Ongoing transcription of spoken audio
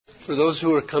For those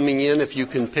who are coming in, if you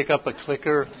can pick up a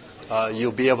clicker,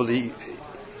 you'll be able to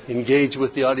engage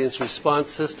with the audience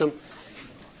response system.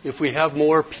 If we have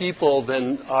more people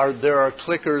than there are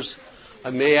clickers,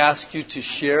 I may ask you to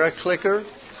share a clicker.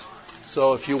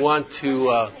 So if you want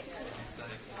to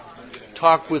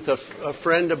talk with a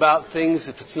friend about things,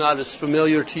 if it's not as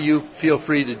familiar to you, feel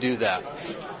free to do that.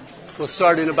 We'll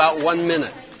start in about 1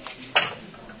 minute.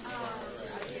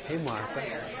 Hey,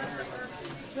 Martha.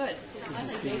 Good. I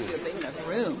think gave you a big enough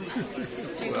room.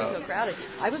 You were so crowded.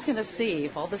 I was going to see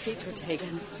if all the seats were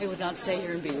taken, I would not stay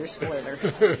here and be your spoiler.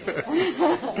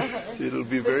 It'll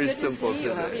be very simple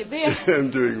today. How have you been?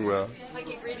 I'm doing well. I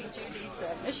keep reading Judy's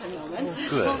mission moments.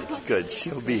 Good.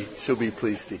 She'll be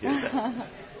pleased to hear that.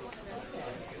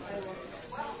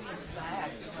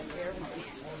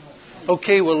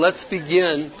 Okay, well, let's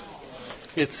begin.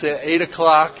 It's 8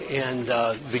 o'clock and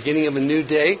beginning of a new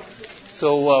day.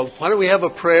 So why don't we have a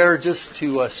prayer just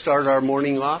to start our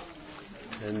morning off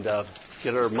and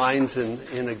get our minds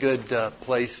in a good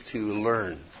place to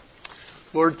learn.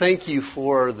 Lord, thank you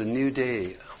for the new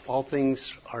day. All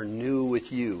things are new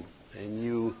with you, and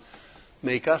you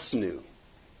make us new.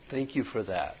 Thank you for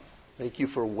that. Thank you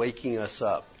for waking us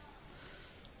up,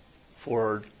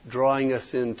 for drawing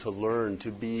us in to learn,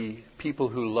 to be people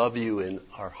who love you in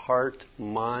our heart,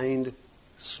 mind,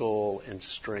 soul, and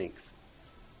strength.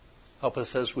 Help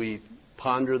us as we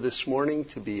ponder this morning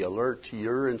to be alert to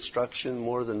your instruction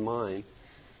more than mine.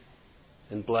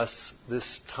 And bless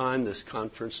this time, this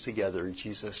conference together in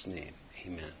Jesus' name.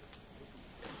 Amen.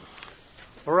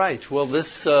 All right. Well,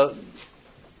 this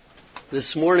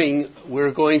morning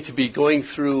we're going to be going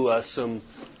through some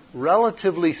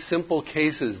relatively simple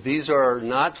cases. These are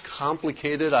not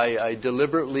complicated. I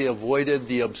deliberately avoided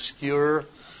the obscure,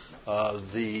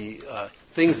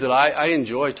 things that I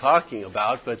enjoy talking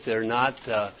about, but they're not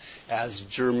as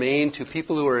germane to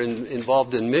people who are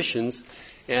involved in missions.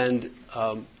 And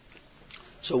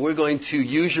so we're going to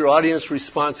use your audience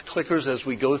response clickers as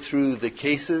we go through the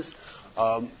cases.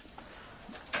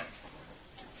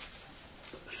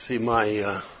 See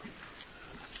my...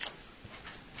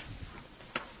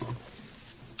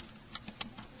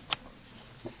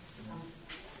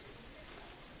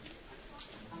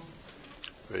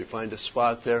 Find a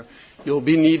spot there. You'll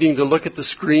be needing to look at the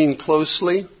screen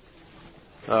closely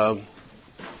as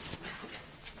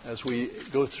we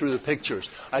go through the pictures.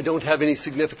 I don't have any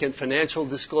significant financial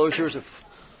disclosures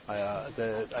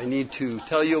that I need to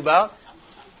tell you about.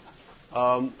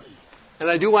 And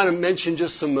I do want to mention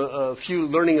just a few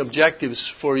learning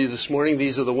objectives for you this morning.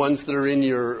 These are the ones that are in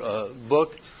your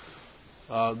book.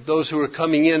 Those who are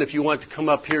coming in, if you want to come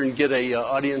up here and get an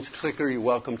audience clicker, you're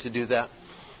welcome to do that.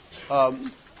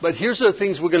 But here's the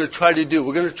things we're going to try to do.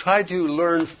 We're going to try to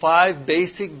learn 5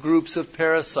 basic groups of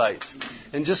parasites.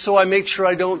 And just so I make sure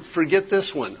I don't forget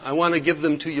this one, I want to give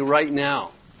them to you right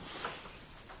now.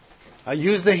 I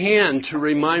use the hand to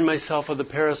remind myself of the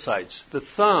parasites. The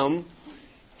thumb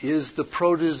is the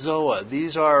protozoa.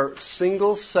 These are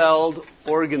single-celled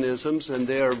organisms, and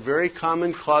they are very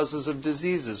common causes of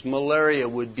diseases. Malaria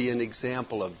would be an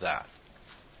example of that.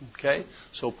 Okay?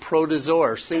 So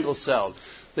protozoa are single-celled.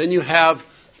 Then you have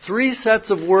 3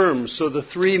 sets of worms, so the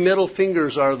 3 middle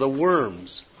fingers are the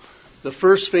worms. The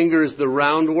first finger is the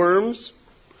roundworms.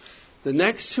 The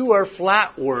next 2 are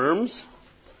flatworms.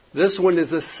 This one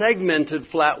is a segmented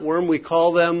flatworm. We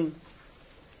call them...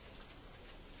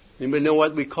 Anybody know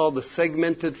what we call the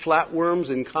segmented flatworms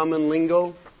in common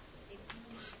lingo?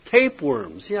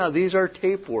 Tapeworms. Yeah, these are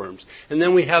tapeworms. And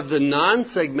then we have the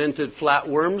non-segmented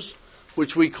flatworms,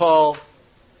 which we call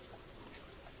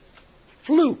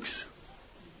flukes.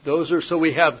 So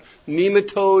we have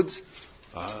nematodes,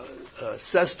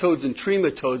 cestodes, and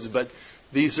trematodes, but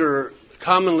these are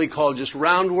commonly called just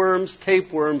roundworms,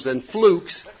 tapeworms, and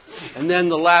flukes. And then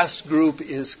the last group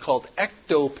is called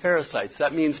ectoparasites.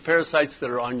 That means parasites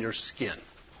that are on your skin.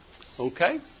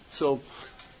 Okay? So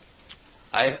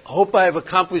I hope I have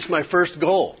accomplished my first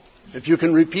goal. If you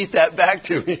can repeat that back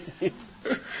to me.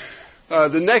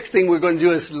 The next thing we're going to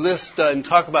do is list and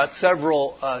talk about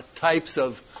several types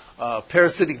of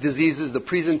parasitic diseases, the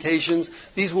presentations.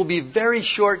 These will be very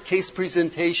short case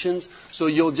presentations, so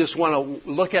you'll just want to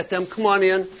look at them. Come on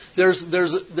in.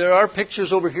 There are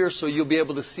pictures over here, so you'll be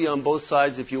able to see on both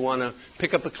sides if you want to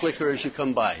pick up a clicker as you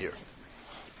come by here.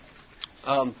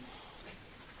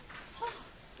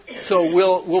 So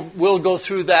we'll go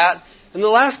through that. And the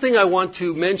last thing I want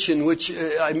to mention, which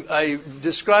I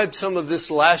described some of this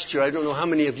last year. I don't know how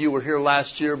many of you were here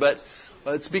last year, but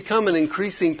it's become an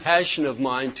increasing passion of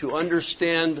mine to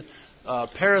understand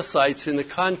parasites in the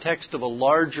context of a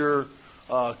larger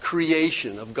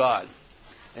creation of God.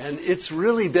 And it's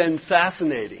really been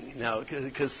fascinating now,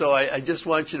 so I just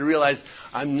want you to realize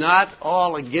I'm not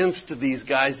all against these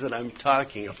guys that I'm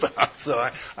talking about. So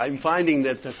I'm finding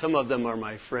that some of them are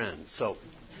my friends. So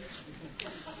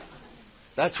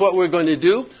that's what we're going to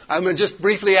do. I'm going to just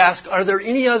briefly ask, are there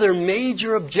any other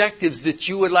major objectives that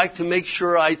you would like to make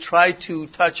sure I try to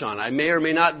touch on? I may or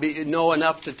may not know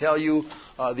enough to tell you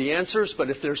the answers, but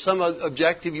if there's some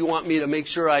objective you want me to make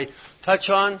sure I touch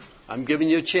on, I'm giving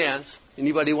you a chance.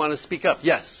 Anybody want to speak up?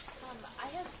 Yes.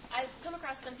 I've come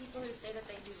across some people who say that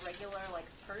they do regular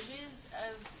purges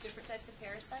of different types of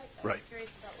parasites. I was curious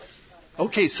about what you thought about.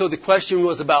 Okay, so the question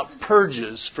was about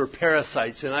purges for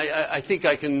parasites, and I think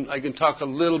I can talk a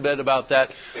little bit about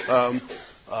that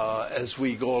as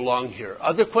we go along here.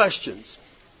 Other questions?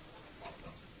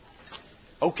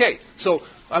 Okay, so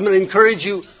I'm going to encourage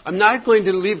you. I'm not going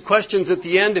to leave questions at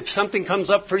the end. If something comes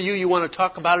up for you, you want to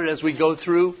talk about it as we go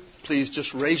through, please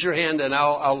just raise your hand, and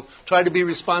I'll try to be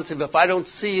responsive. If I don't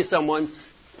see someone,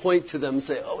 point to them and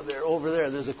say, oh, they're over there.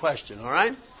 There's a question, all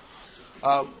right?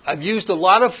 I've used a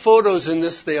lot of photos in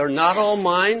this. They are not all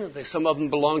mine. Some of them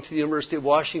belong to the University of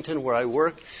Washington, where I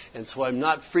work, and so I'm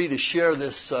not free to share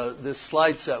this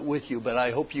slide set with you, but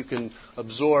I hope you can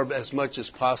absorb as much as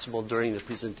possible during the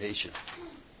presentation.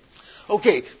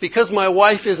 Okay, because my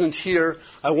wife isn't here,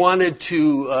 I wanted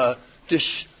to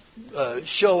just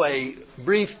show a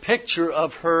brief picture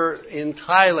of her in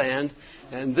Thailand,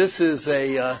 and this is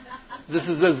a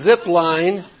zip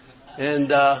line,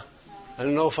 and I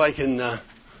don't know if I can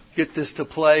get this to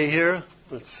play here.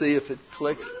 Let's see if it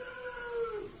clicks.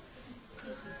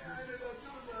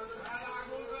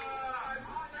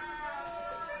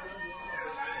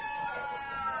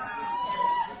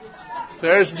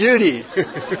 There's Judy.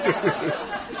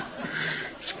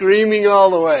 Screaming all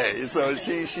the way. So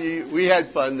we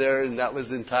had fun there, and that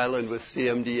was in Thailand with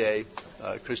CMDA,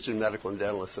 Christian Medical and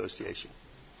Dental Association.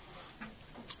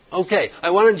 Okay,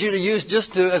 I wanted you to use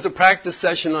as a practice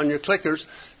session on your clickers.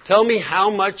 Tell me how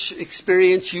much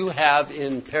experience you have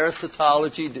in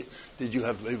parasitology. Did you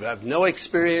have no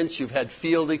experience? You've had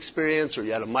field experience, or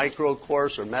you had a micro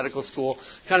course or medical school.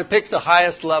 Kind of pick the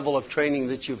highest level of training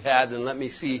that you've had, and let me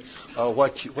see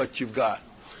what you've got.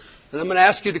 And I'm going to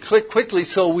ask you to click quickly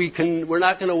so we're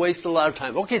not going to waste a lot of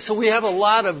time. Okay, so we have a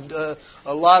lot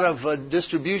of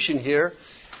distribution here,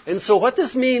 and so what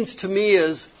this means to me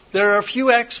is there are a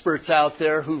few experts out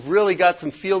there who've really got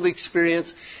some field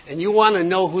experience, and you want to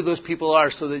know who those people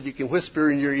are so that you can whisper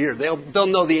in your ear. They'll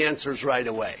know the answers right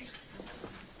away.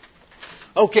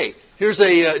 Okay, here's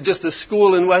just a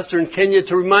school in Western Kenya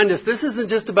to remind us this isn't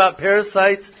just about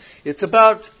parasites, it's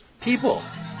about people.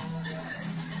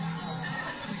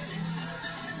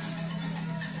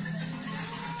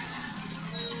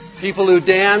 People who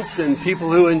dance and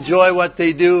people who enjoy what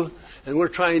they do, and we're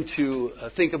trying to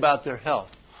think about their health.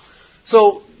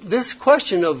 So this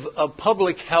question of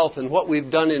public health and what we've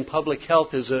done in public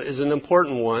health is an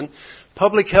important one.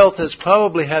 Public health has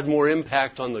probably had more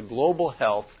impact on the global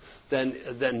health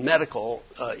than medical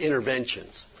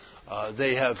interventions.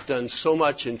 They have done so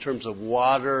much in terms of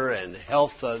water and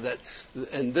health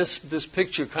and this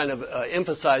picture kind of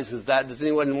emphasizes that. Does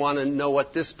anyone want to know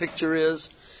what this picture is?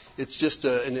 It's just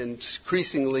an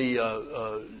increasingly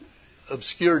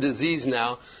obscure disease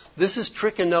now. This is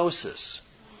trichinosis.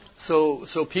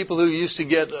 So people who used to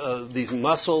get these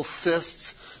muscle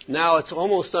cysts, now it's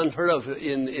almost unheard of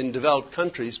in developed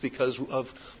countries because of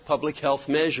public health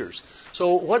measures.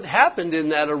 So what happened in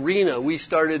that arena?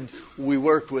 We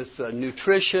worked with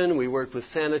nutrition, we worked with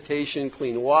sanitation,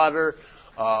 clean water,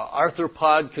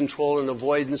 arthropod control and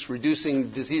avoidance,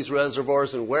 reducing disease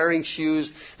reservoirs and wearing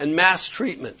shoes, and mass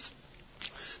treatments.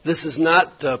 This is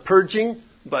not purging,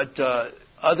 but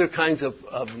other kinds of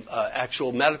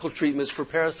actual medical treatments for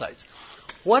parasites.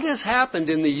 What has happened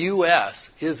in the U.S.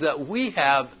 is that we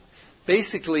have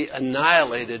basically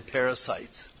annihilated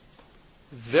parasites.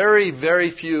 Very,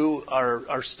 very few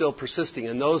are still persisting,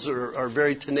 and those are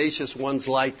very tenacious ones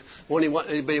like,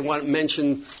 anybody want to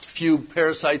mention a few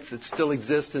parasites that still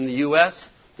exist in the U.S.?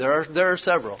 There are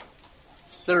several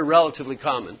that are relatively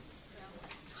common.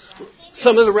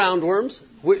 Some of the roundworms.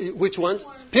 Which ones?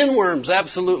 Pinworms,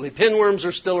 absolutely. Pinworms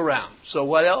are still around. So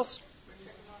what else?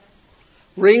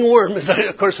 Ringworm is,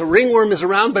 of course, a ringworm is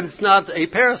around, but it's not a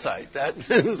parasite.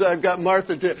 I've got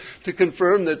Martha to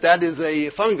confirm that is a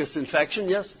fungus infection.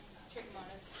 Yes?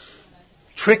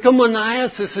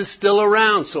 Trichomoniasis is still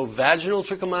around. So vaginal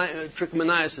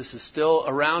trichomoniasis is still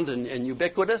around and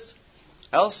ubiquitous.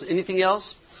 Else? Anything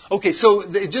else? Okay, so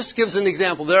it just gives an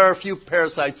example. There are a few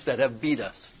parasites that have beat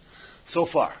us so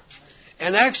far.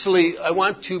 And actually, I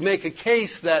want to make a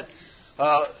case that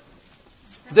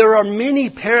there are many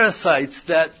parasites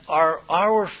that are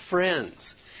our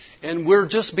friends. And we're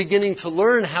just beginning to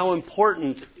learn how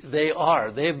important they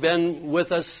are. They've been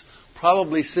with us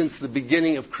probably since the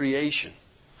beginning of creation.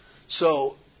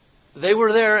 So they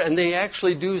were there, and they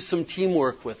actually do some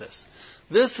teamwork with us.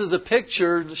 This is a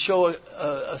picture to show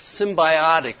a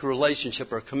symbiotic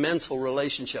relationship or a commensal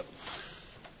relationship.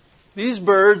 These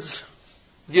birds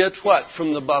get what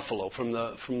from the buffalo, from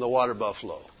the water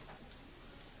buffalo?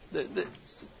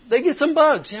 They get some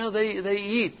bugs. Yeah, they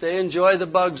eat. They enjoy the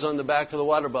bugs on the back of the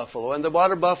water buffalo. And the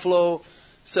water buffalo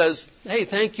says, hey,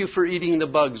 thank you for eating the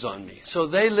bugs on me. So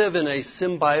they live in a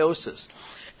symbiosis.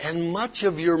 And much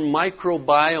of your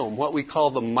microbiome, what we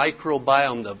call the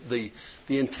microbiome, the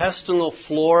intestinal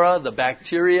flora, the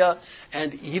bacteria,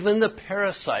 and even the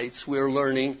parasites, we're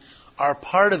learning, are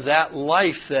part of that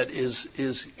life that is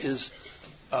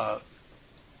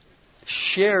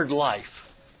shared life.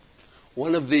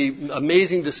 One of the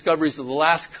amazing discoveries of the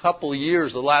last couple of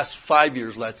years, the last 5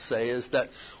 years, let's say, is that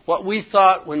what we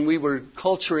thought when we were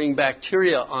culturing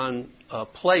bacteria on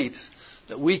plates,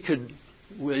 that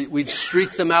we'd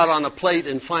streak them out on a plate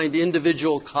and find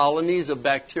individual colonies of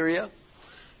bacteria.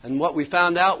 And what we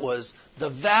found out was the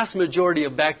vast majority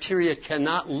of bacteria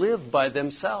cannot live by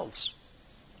themselves.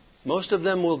 Most of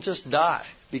them will just die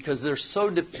because they're so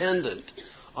dependent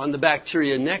on the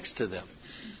bacteria next to them.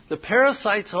 The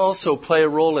parasites also play a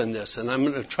role in this, and I'm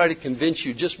going to try to convince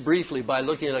you just briefly by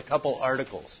looking at a couple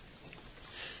articles.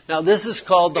 Now, this is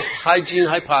called the hygiene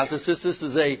hypothesis. This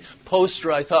is a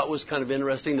poster I thought was kind of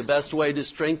interesting, the best way to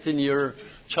strengthen your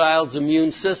child's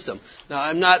immune system. Now,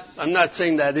 I'm not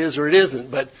saying that is or it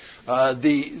isn't, but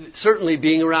certainly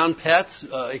being around pets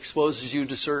exposes you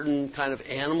to certain kind of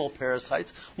animal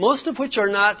parasites, most of which are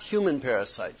not human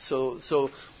parasites. So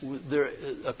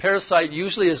a parasite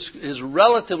usually is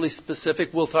relatively specific.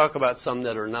 We'll talk about some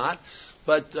that are not,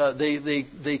 but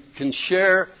they can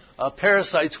share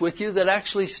parasites with you that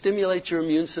actually stimulate your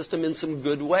immune system in some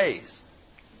good ways.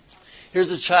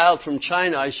 Here's a child from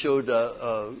China I showed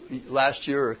last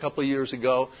year or a couple of years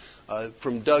ago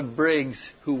from Doug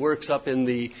Briggs, who works up in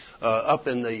the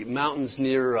mountains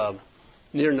near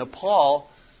Nepal,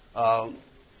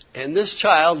 and this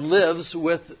child lives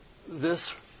with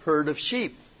this herd of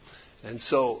sheep, and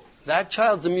so that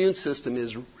child's immune system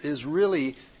is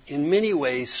really in many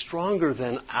ways stronger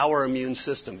than our immune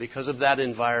system because of that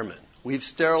environment. We've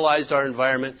sterilized our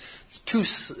environment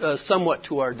somewhat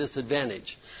to our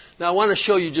disadvantage. Now, I want to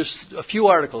show you just a few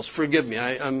articles. Forgive me,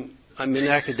 I'm an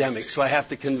academic, so I have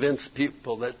to convince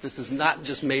people that this is not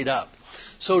just made up.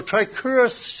 So Trichuria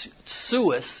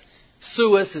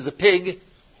suis is a pig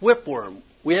whipworm.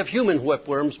 We have human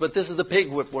whipworms, but this is the pig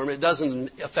whipworm. It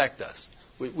doesn't affect us.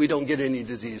 We don't get any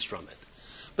disease from it.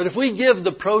 But if we give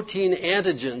the protein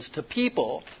antigens to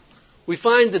people, we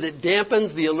find that it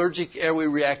dampens the allergic airway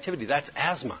reactivity. That's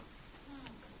asthma.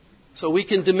 So we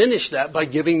can diminish that by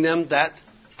giving them that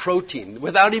protein,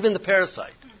 without even the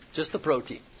parasite, just the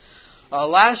protein.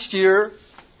 Last year,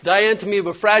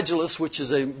 Dientamoeba fragilis, which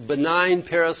is a benign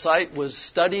parasite, was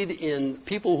studied in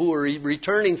people who were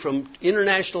returning from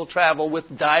international travel with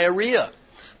diarrhea.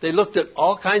 They looked at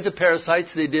all kinds of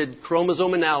parasites. They did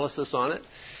chromosome analysis on it.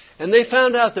 And they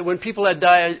found out that when people had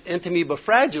Dientamoeba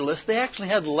fragilis, they actually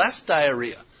had less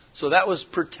diarrhea. So that was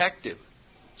protective.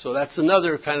 So that's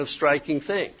another kind of striking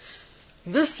thing.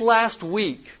 This last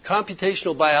week,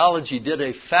 Computational Biology did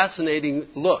a fascinating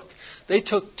look. They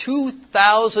took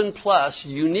 2,000 plus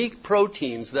unique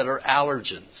proteins that are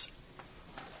allergens.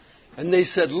 And they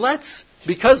said,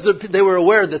 because they were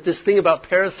aware that this thing about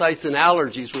parasites and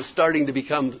allergies was starting to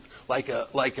become like a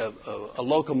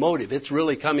locomotive. It's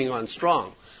really coming on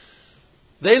strong.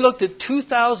 They looked at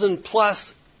 2,000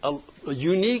 plus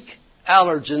unique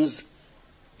allergens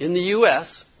in the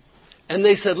U.S., and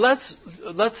they said, let's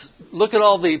look at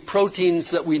all the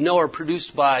proteins that we know are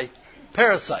produced by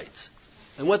parasites.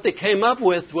 And what they came up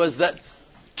with was that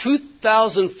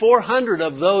 2,400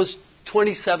 of those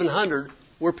 2,700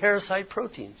 were parasite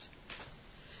proteins.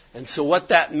 And so what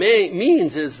that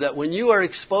means is that when you are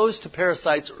exposed to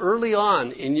parasites early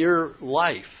on in your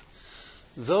life,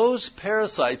 those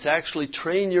parasites actually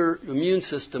train your immune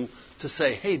system to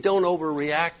say, hey, don't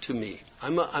overreact to me.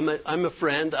 I'm a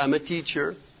friend. I'm a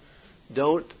teacher.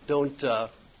 Don't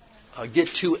get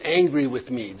too angry with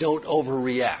me. Don't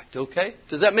overreact, okay?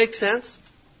 Does that make sense?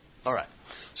 All right.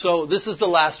 So this is the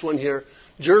last one here.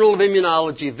 Journal of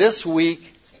Immunology this week.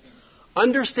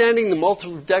 Understanding the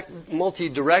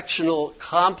multidirectional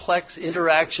complex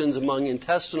interactions among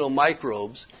intestinal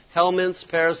microbes, helminths,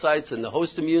 parasites, and the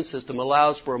host immune system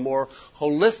allows for a more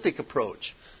holistic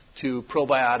approach to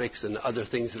probiotics and other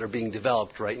things that are being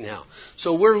developed right now.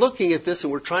 So we're looking at this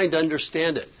and we're trying to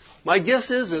understand it. My guess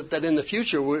is that in the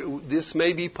future, this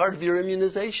may be part of your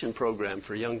immunization program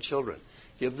for young children.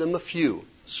 Give them a few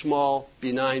small,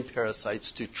 benign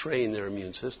parasites to train their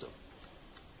immune system.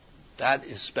 That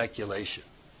is speculation.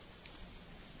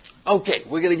 Okay,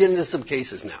 we're going to get into some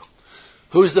cases now.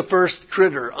 Who's the first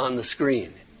critter on the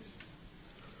screen?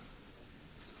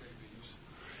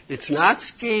 It's not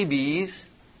scabies.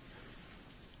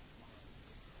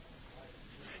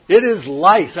 It is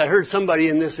lice. I heard somebody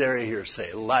in this area here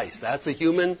say lice. That's a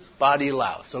human body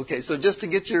louse. Okay, so just to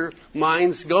get your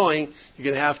minds going, you're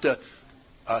going to have to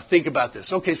think about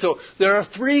this. Okay, so there are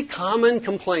 3 common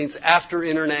complaints after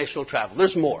international travel.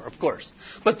 There's more, of course.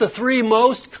 But the 3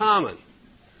 most common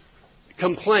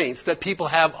complaints that people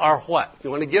have are what? You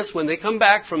want to guess? When they come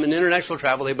back from an international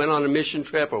travel, they've been on a mission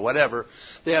trip or whatever,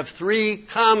 they have 3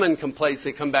 common complaints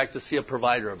they come back to see a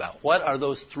provider about. What are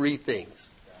those 3 things?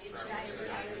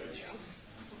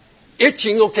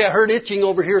 Itching. Okay, I heard itching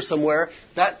over here somewhere.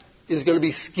 That is going to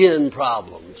be skin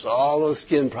problems. All those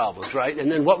skin problems, right?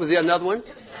 And then what was the another one?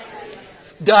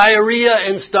 Diarrhea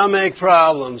and stomach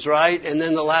problems, right? And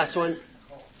then the last one?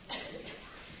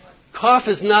 Cough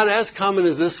is not as common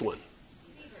as this one.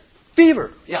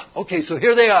 Fever. Yeah, okay, so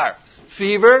here they are.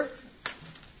 Fever,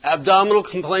 abdominal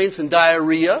complaints and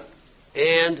diarrhea,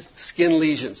 and skin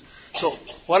lesions. So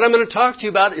what I'm going to talk to you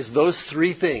about is those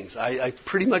 3 things. I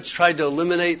pretty much tried to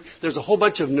eliminate. There's a whole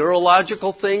bunch of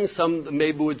neurological things. Some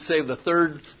maybe would say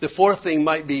the 4th thing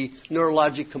might be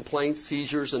neurologic complaints,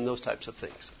 seizures, and those types of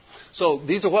things. So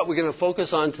these are what we're going to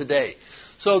focus on today.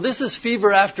 So this is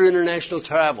fever after international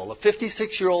travel. A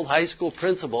 56-year-old high school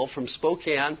principal from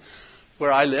Spokane,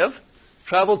 where I live,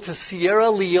 traveled to Sierra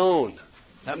Leone.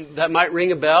 That might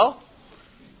ring a bell.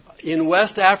 In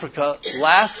West Africa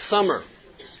last summer.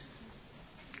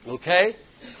 Okay?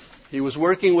 He was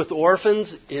working with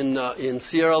orphans in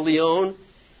Sierra Leone.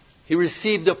 He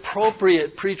received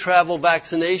appropriate pre-travel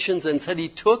vaccinations and said he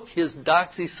took his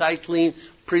doxycycline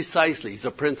precisely. He's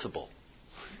a principal.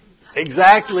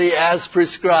 Exactly as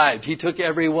prescribed. He took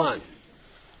every one.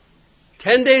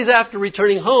 10 days after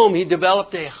returning home, he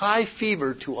developed a high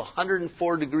fever to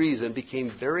 104 degrees and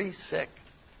became very sick.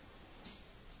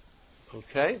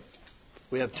 Okay?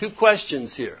 We have 2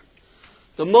 questions here.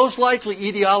 The most likely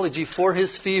etiology for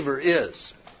his fever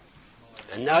is,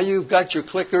 and now you've got your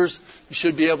clickers, you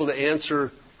should be able to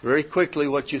answer very quickly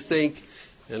what you think.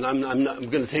 And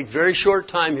I'm going to take very short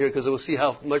time here because we'll see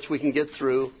how much we can get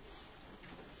through.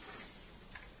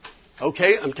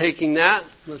 Okay, I'm taking that.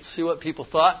 Let's see what people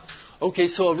thought. Okay,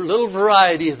 so a little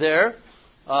variety there.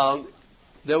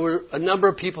 There were a number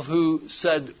of people who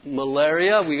said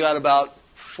malaria. We got about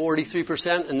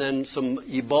 43%, and then some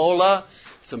Ebola,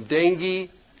 some dengue,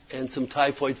 and some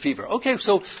typhoid fever. Okay,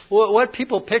 so what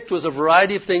people picked was a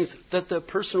variety of things that the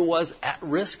person was at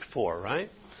risk for, right?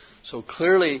 So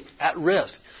clearly at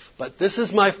risk. But this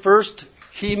is my first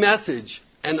key message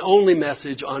and only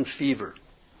message on fever.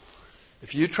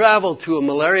 If you travel to a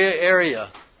malaria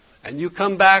area and you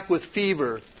come back with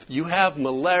fever, you have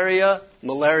malaria,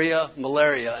 malaria,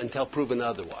 malaria until proven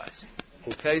otherwise.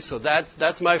 Okay, so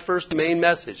that's my first main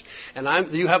message.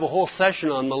 And you have a whole session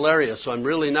on malaria, so I'm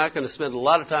really not going to spend a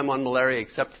lot of time on malaria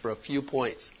except for a few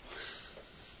points.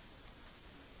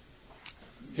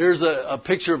 Here's a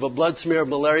picture of a blood smear of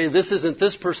malaria. This isn't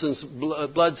this person's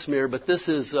blood smear, but this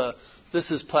is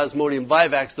Plasmodium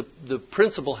vivax. The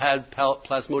principal had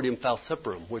Plasmodium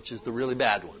falciparum, which is the really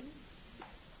bad one.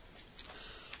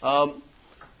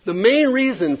 The main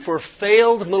reason for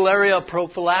failed malaria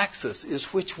prophylaxis is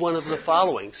which one of the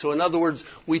following? So in other words,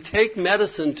 we take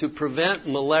medicine to prevent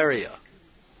malaria.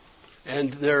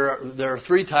 And there are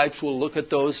 3 types. We'll look at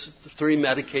those 3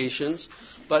 medications.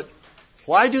 But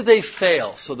why do they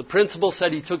fail? So the principal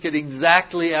said he took it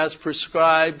exactly as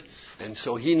prescribed, and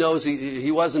so he knows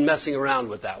he wasn't messing around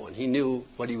with that one. He knew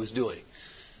what he was doing.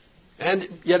 And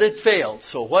yet it failed.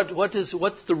 So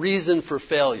what's the reason for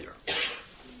failure?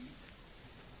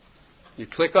 You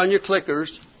click on your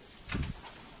clickers.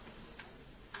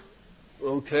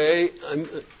 Okay,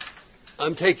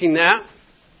 I'm taking that.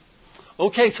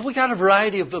 Okay, so we got a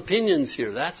variety of opinions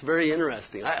here. That's very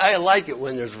interesting. I like it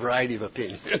when there's a variety of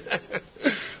opinions.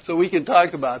 So we can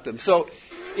talk about them. So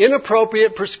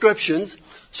inappropriate prescriptions,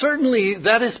 certainly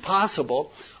that is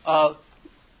possible.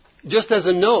 Just as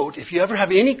a note, if you ever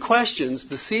have any questions,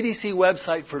 the CDC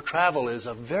website for travel is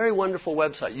a very wonderful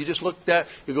website. You just look there,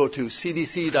 you go to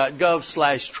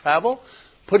cdc.gov/travel,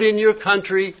 put in your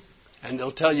country, And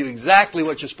they'll tell you exactly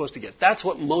what you're supposed to get. That's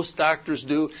what most doctors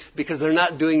do because they're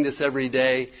not doing this every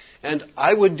day. And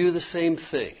I would do the same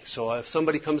thing. So if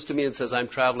somebody comes to me and says, I'm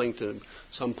traveling to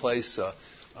some place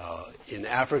in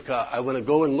Africa, I want to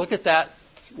go and look at that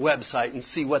website and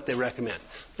see what they recommend.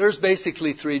 There's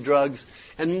basically 3 drugs.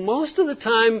 And most of the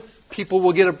time, people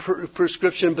will get a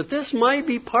prescription. But this might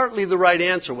be partly the right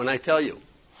answer when I tell you.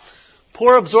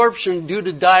 Poor absorption due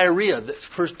to diarrhea.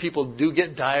 First, people do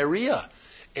get diarrhea.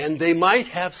 And they might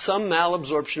have some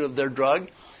malabsorption of their drug.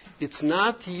 It's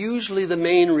not usually the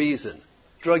main reason.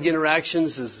 Drug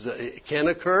interactions can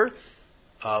occur.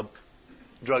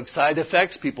 Drug side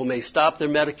effects. People may stop their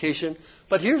medication.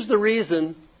 But here's the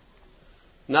reason.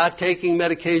 Not taking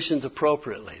medications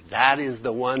appropriately. That is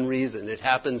the one reason. It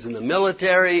happens in the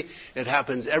military. It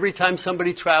happens every time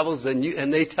somebody travels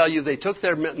and they tell you they took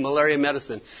their malaria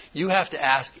medicine. You have to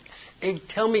ask, hey,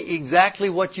 tell me exactly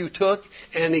what you took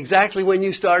and exactly when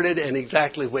you started and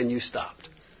exactly when you stopped.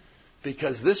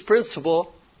 Because this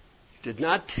principal did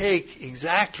not take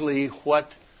exactly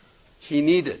what he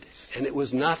needed. And it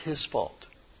was not his fault.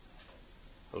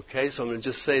 Okay, so I'm going to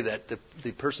just say that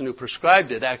the person who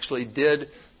prescribed it actually did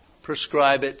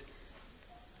prescribe it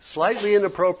slightly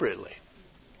inappropriately.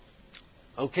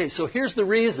 Okay, so here's the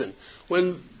reason.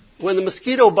 When the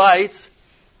mosquito bites,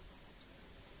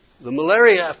 the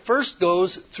malaria first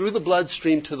goes through the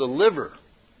bloodstream to the liver.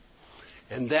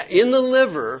 And that in the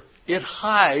liver, it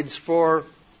hides for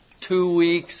 2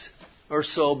 weeks or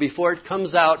so before it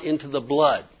comes out into the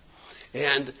blood.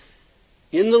 And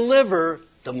in the liver,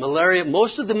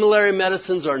 most of the malaria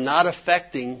medicines are not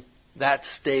affecting that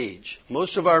stage.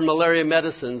 Most of our malaria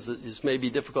medicines, this may be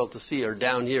difficult to see, are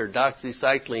down here.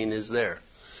 Doxycycline is there.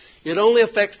 It only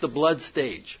affects the blood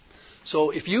stage. So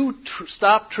if you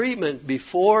stop treatment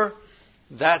before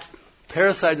that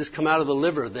parasite has come out of the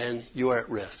liver, then you are at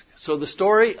risk. So the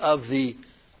story of the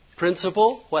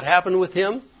principal, what happened with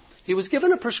him, he was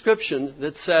given a prescription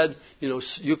that said,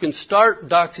 you can start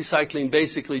doxycycline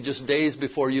basically just days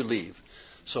before you leave.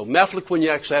 So mefloquine you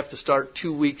actually have to start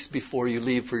 2 weeks before you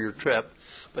leave for your trip.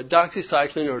 But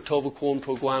doxycycline or atovaquone,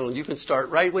 proguanil, you can start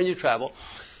right when you travel.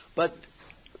 But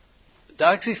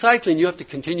doxycycline you have to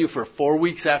continue for 4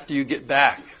 weeks after you get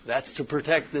back. That's to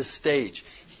protect this stage.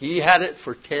 He had it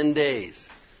for 10 days.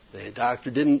 The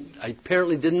doctor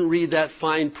apparently didn't read that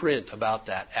fine print about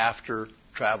that after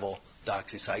travel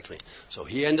doxycycline. So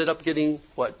he ended up getting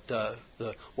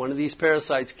one of these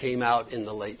parasites came out in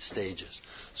the late stages.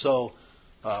 So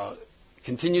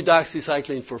continue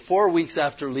doxycycline for 4 weeks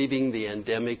after leaving the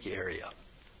endemic area.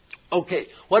 Okay,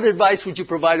 what advice would you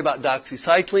provide about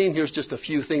doxycycline? Here's just a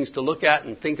few things to look at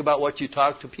and think about what you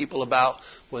talk to people about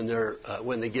when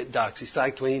they get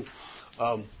doxycycline.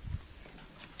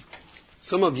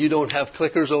 Some of you don't have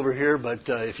clickers over here, but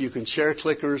if you can share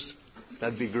clickers,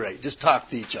 that'd be great. Just talk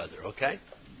to each other, okay?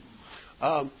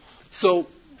 So,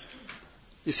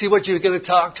 you see what you're going to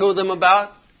talk to them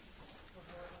about?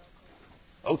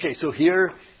 Okay, so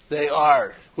here they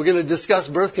are. We're going to discuss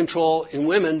birth control in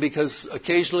women because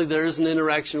occasionally there is an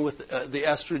interaction with the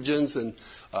estrogens, and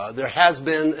there has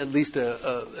been at least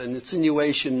an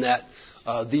insinuation that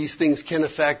these things can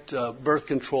affect birth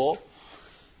control.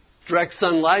 Direct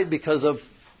sunlight because of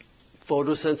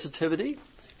photosensitivity,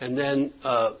 and then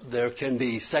there can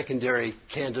be secondary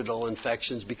candidal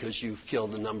infections because you've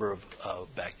killed a number of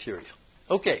bacteria.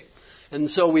 Okay. And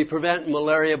so we prevent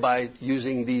malaria by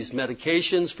using these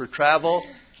medications for travel,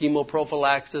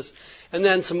 chemoprophylaxis, and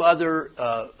then some other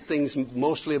things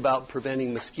mostly about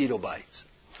preventing mosquito bites.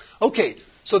 Okay,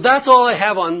 so that's all I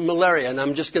have on malaria, and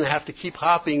I'm just going to have to keep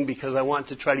hopping because I want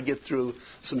to try to get through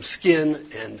some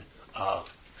skin and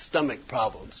stomach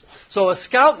problems. So a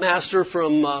scoutmaster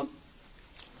from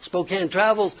Spokane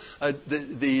Travels,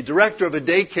 the director of a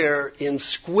daycare in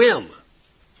Sequim,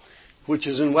 which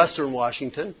is in western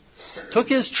Washington, took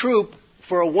his troop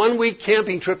for a 1-week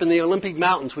camping trip in the Olympic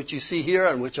Mountains, which you see here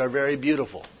and which are very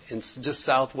beautiful, just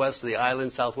southwest of the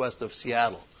island, southwest of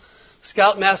Seattle.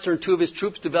 Scoutmaster and 2 of his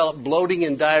troops developed bloating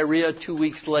and diarrhea 2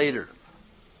 weeks later.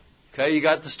 Okay, you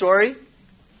got the story?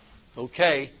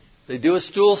 Okay. They do a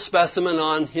stool specimen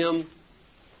on him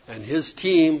and his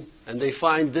team, and they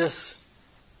find this.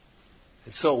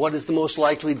 And so what is the most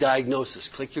likely diagnosis?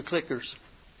 Click your clickers.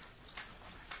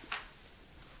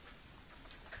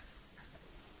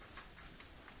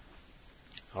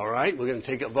 All right, we're going to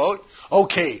take a vote.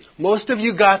 Okay, most of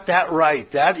you got that right.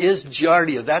 That is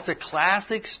Giardia. That's a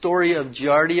classic story of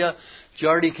Giardia.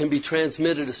 Giardia can be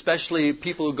transmitted, especially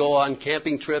people who go on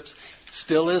camping trips. It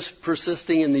still is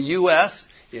persisting in the U.S.,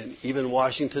 in even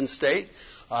Washington State,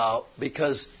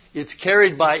 because it's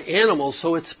carried by animals,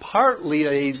 so it's partly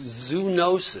a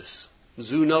zoonosis.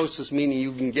 Zoonosis meaning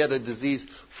you can get a disease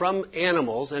from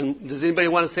animals. And does anybody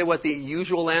want to say what the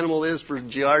usual animal is for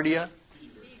Giardia?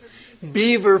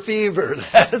 Beaver fever.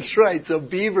 That's right. So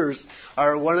beavers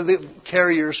are one of the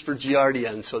carriers for Giardia,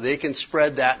 and so they can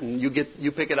spread that, and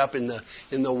you pick it up in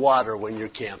the water when you're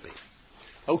camping.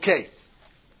 Okay.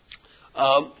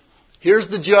 Here's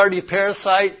the Giardia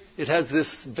parasite. It has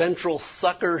this ventral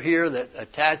sucker here that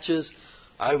attaches.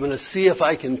 I'm going to see if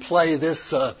I can play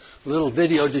this little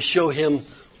video to show him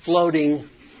floating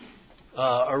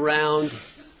around.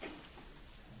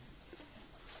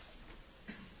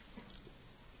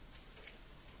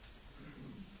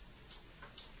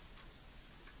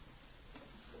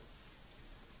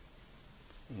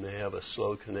 May have a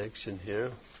slow connection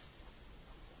here.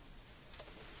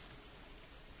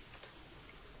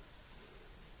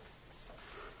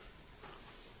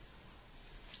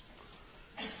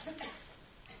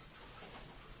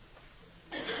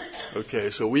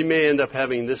 Okay, so we may end up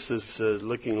having this as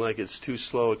looking like it's too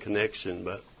slow a connection,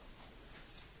 but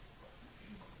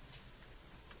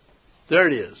there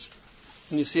it is.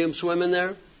 Can you see him swimming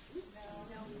there?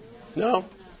 No?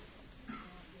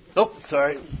 Oh,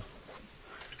 sorry.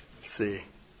 Let's see.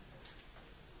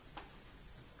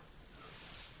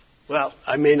 Well,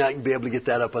 I may not be able to get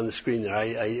that up on the screen there.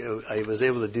 I was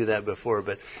able to do that before.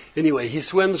 But anyway, he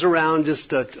swims around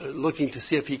just looking to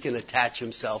see if he can attach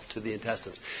himself to the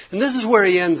intestines. And this is where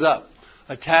he ends up,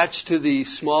 attached to the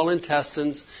small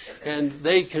intestines. And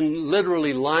they can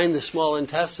literally line the small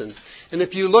intestines. And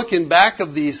if you look in back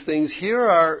of these things, here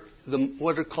are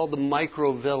what are called the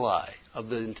microvilli of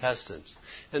the intestines.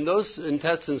 And those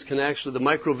intestines can actually, the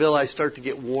microvilli start to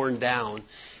get worn down.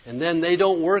 And then they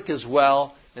don't work as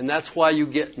well. And that's why you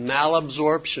get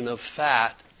malabsorption of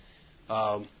fat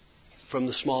from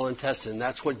the small intestine.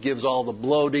 That's what gives all the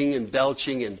bloating and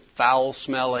belching and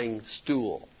foul-smelling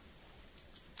stool.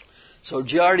 So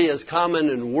Giardia is common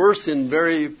and worse in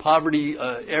very poverty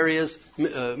areas,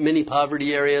 many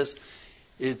poverty areas.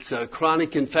 It's a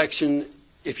chronic infection.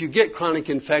 If you get chronic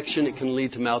infection, it can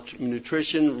lead to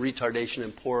malnutrition, retardation,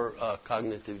 and poor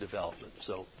cognitive development.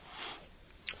 So,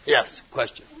 yes,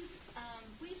 question.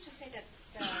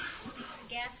 The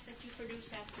gas that you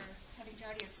produce after having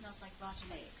Giardia smells like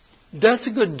rotten eggs. That's a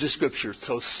good description.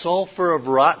 So sulfur of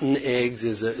rotten eggs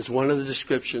is one of the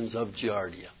descriptions of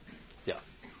Giardia. Yeah.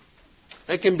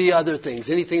 It can be other things,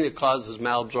 anything that causes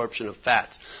malabsorption of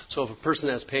fats. So if a person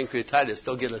has pancreatitis,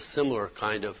 they'll get a similar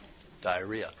kind of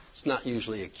diarrhea. It's not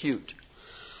usually acute.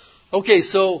 Okay,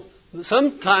 so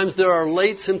sometimes there are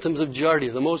late symptoms of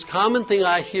Giardia. The most common thing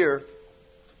I hear...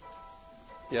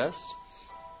 Yes?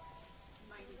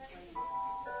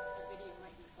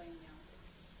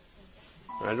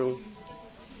 I don't.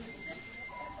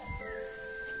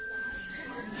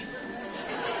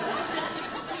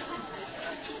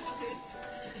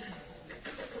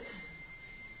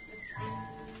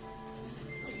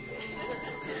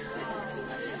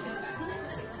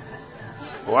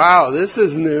 Wow, this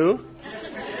is new.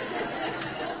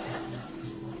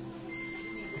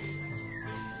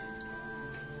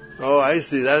 Oh, I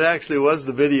see. That actually was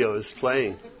the video is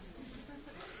playing.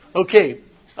 Okay.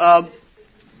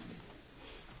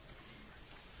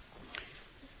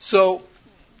 So,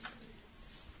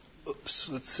 oops,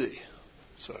 let's see.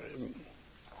 Sorry,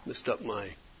 I messed up my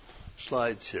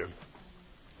slides here.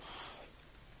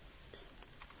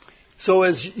 So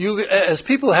as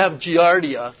people have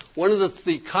Giardia, one of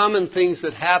the common things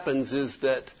that happens is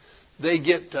that they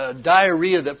get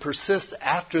diarrhea that persists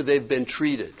after they've been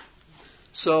treated.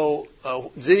 So,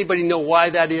 does anybody know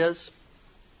why that is?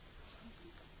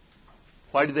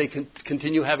 Why do they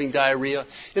continue having diarrhea?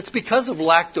 It's because of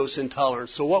lactose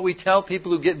intolerance. So what we tell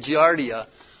people who get Giardia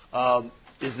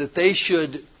is that they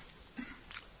should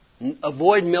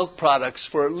avoid milk products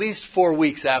for at least 4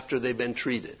 weeks after they've been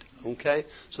treated. Okay?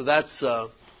 So that's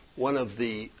one of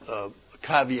the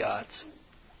caveats.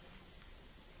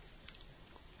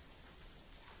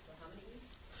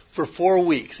 For 4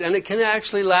 weeks. And it can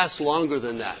actually last longer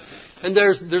than that. And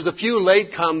there's a few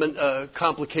late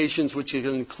complications which can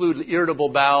include irritable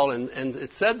bowel, and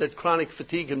it's said that chronic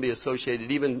fatigue can be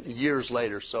associated even years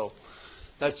later. So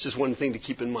that's just one thing to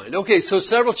keep in mind. Okay, so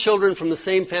several children from the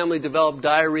same family developed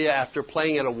diarrhea after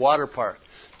playing at a water park.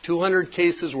 200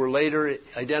 cases were later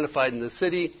identified in the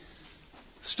city.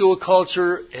 Stool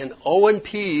culture and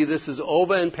O&P, this is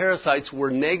ova and parasites, were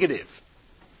negative.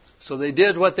 So they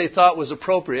did what they thought was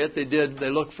appropriate. They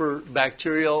looked for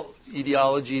bacterial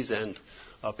etiologies and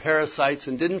parasites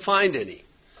and didn't find any.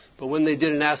 But when they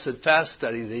did an acid-fast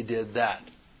study, they did that.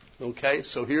 Okay,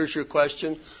 so here's your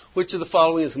question. Which of the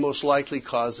following is the most likely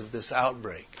cause of this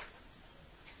outbreak?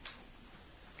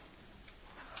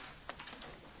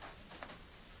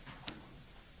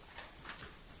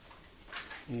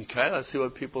 Okay, let's see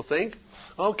what people think.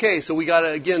 Okay, so we got,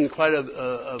 again, quite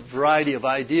a variety of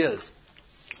ideas.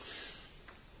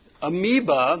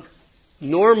 Amoeba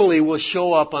normally will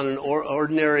show up on an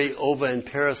ordinary ova and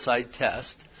parasite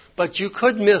test, but you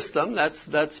could miss them.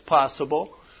 That's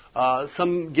possible.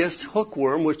 Some guessed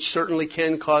hookworm, which certainly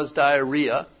can cause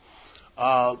diarrhea.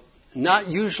 Not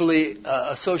usually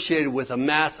associated with a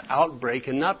mass outbreak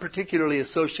and not particularly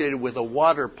associated with a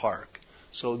water park.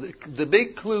 So the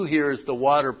big clue here is the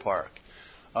water park.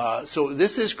 So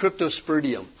this is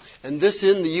Cryptosporidium. And this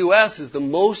in the U.S. is the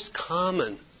most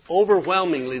common,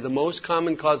 overwhelmingly the most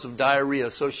common cause of diarrhea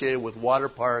associated with water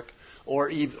park or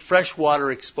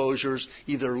freshwater exposures,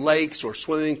 either lakes or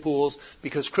swimming pools,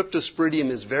 because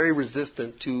Cryptosporidium is very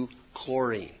resistant to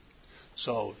chlorine.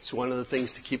 So it's one of the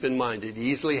things to keep in mind. It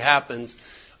easily happens.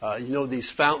 These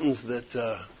fountains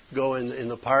that go in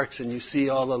the parks and you see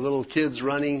all the little kids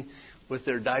running with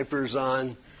their diapers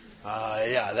on.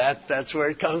 That's where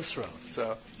it comes from.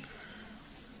 So,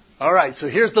 all right, so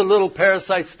here's the little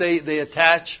parasites they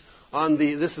attach on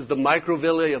this is the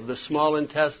microvilli of the small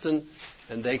intestine,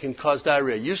 and they can cause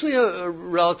diarrhea. Usually a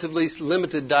relatively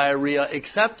limited diarrhea,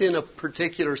 except in a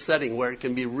particular setting where it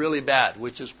can be really bad,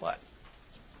 which is what?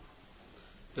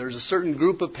 There's a certain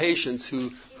group of patients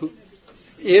who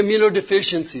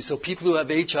immunodeficiency, so people who have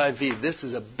HIV, this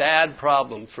is a bad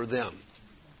problem for them.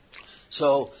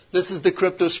 So this is the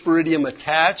Cryptosporidium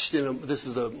attached. This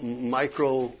is a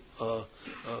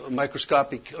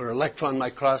microscopic or electron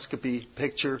microscopy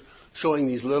picture showing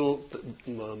these little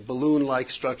balloon-like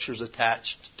structures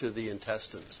attached to the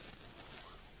intestines.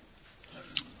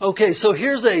 Okay, so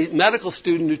here's a medical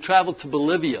student who traveled to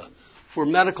Bolivia for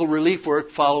medical relief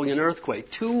work following an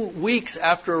earthquake. 2 weeks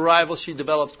after arrival, she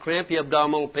developed crampy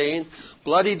abdominal pain,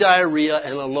 bloody diarrhea,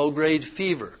 and a low-grade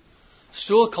fever.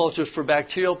 Stool cultures for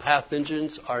bacterial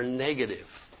pathogens are negative.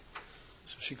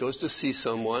 So she goes to see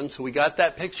someone. So we got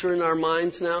that picture in our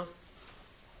minds now?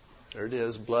 There it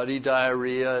is, bloody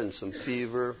diarrhea and some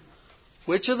fever.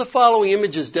 Which of the following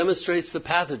images demonstrates the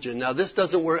pathogen? Now this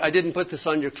doesn't work. I didn't put this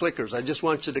on your clickers. I just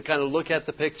want you to kind of look at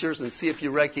the pictures and see if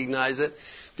you recognize it.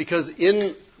 Because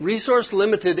in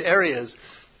resource-limited areas,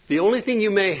 the only thing you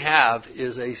may have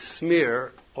is a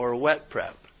smear or a wet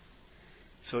prep.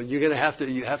 So you have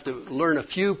to learn a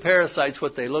few parasites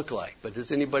what they look like. But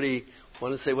does anybody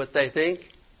want to say what they think?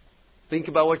 Think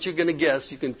about what you're going to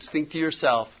guess. You can think to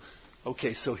yourself.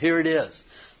 Okay, so here it is.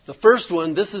 The first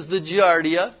one, this is the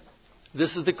Giardia,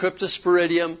 this is the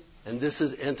Cryptosporidium, and this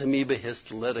is Entamoeba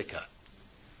histolytica.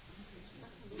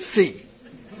 C.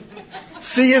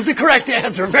 C is the correct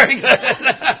answer. Very good.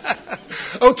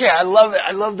 Okay, I love it.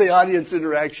 I love the audience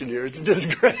interaction here. It's just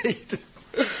great.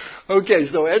 Okay,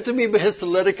 so Entamoeba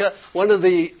histolytica, one of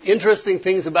the interesting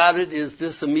things about it is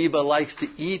this amoeba likes to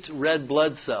eat red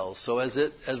blood cells. So as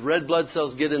red blood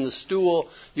cells get in the stool,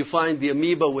 you find the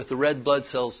amoeba with the red blood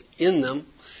cells in them.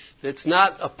 It's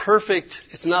not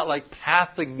like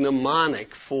pathognomonic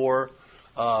for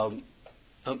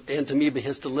Entamoeba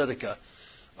histolytica,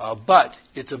 but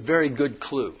it's a very good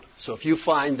clue. So if you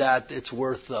find that, it's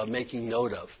worth making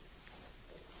note of.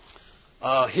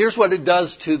 Here's what it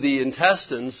does to the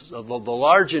intestines, the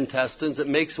large intestines. It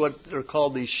makes what are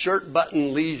called these shirt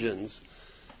button lesions.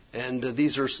 And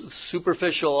these are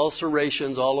superficial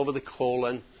ulcerations all over the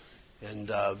colon and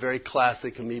very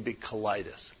classic amoebic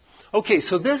colitis. Okay,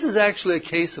 so this is actually a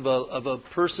case of a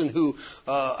person who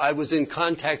I was in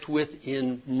contact with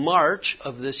in March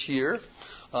of this year.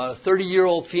 A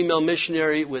 30-year-old female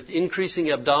missionary with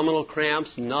increasing abdominal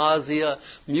cramps, nausea,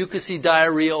 mucousy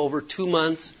diarrhea over 2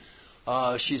 months.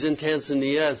 She's in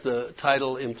Tanzania, as the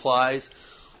title implies.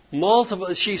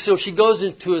 She goes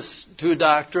to a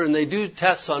doctor, and they do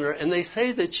tests on her, and they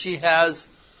say that she has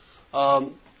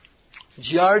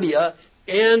Giardia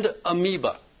and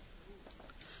amoeba.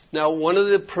 Now, one of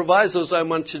the provisos I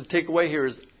want you to take away here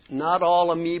is not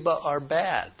all amoeba are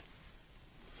bad.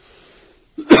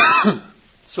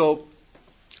 So,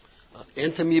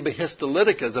 Entamoeba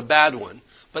histolytica is a bad one.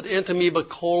 But Entamoeba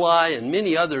coli and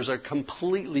many others are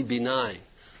completely benign.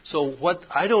 So what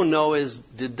I don't know is,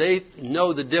 did they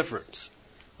know the difference?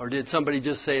 Or did somebody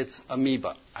just say it's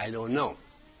amoeba? I don't know.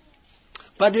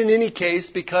 But in any case,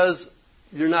 because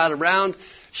you're not around,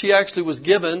 she actually was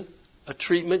given a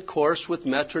treatment course with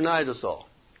metronidazole.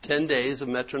 10 days of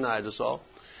metronidazole.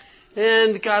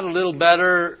 And got a little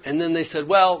better, and then they said,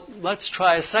 well, let's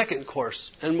try a second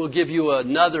course, and we'll give you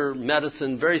another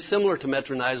medicine very similar to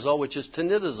metronidazole, which is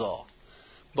tinidazole.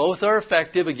 Both are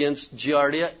effective against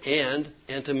Giardia and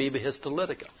Entamoeba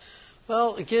histolytica.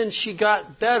 Well, again, she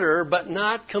got better, but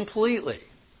not completely.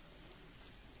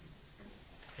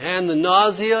 And the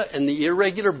nausea and the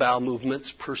irregular bowel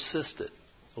movements persisted.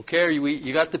 Okay,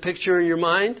 you got the picture in your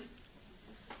mind?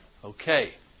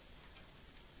 Okay.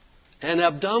 An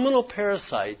abdominal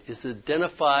parasite is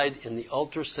identified in the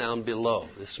ultrasound below.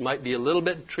 This might be a little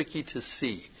bit tricky to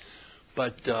see,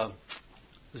 but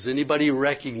does anybody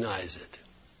recognize it?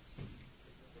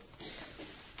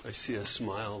 I see a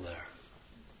smile there.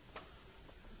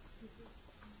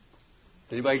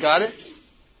 Anybody got it?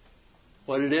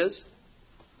 What it is?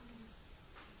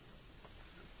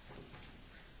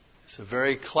 It's a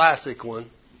very classic one,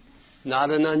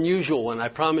 not an unusual one. I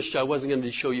promised you I wasn't going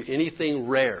to show you anything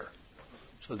rare.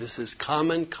 So this is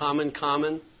common. It's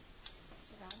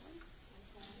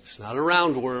not a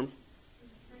roundworm.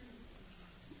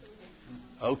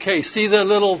 Okay, see the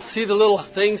little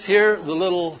things here?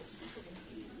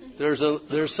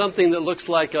 There's something that looks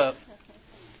like a.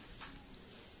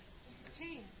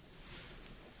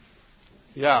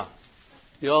 Yeah.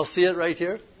 You all see it right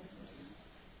here?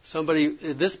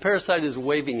 This parasite is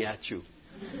waving at you.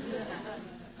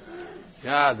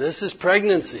 Yeah, this is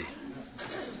pregnancy.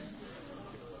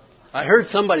 I heard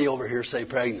somebody over here say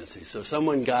pregnancy, so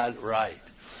someone got it right.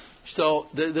 So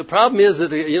the problem is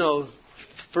that,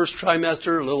 first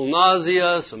trimester, a little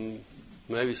nausea,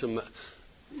 maybe some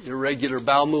irregular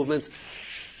bowel movements.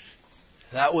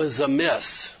 That was a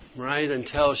miss, right,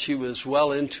 until she was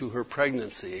well into her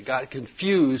pregnancy. It got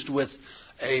confused with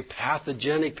a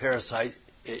pathogenic parasite,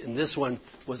 and this one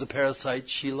was a parasite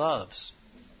she loves,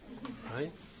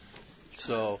 right?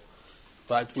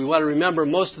 But we want to remember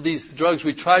most of these drugs,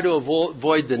 we try to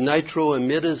avoid the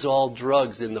nitroimidazole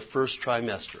drugs in the first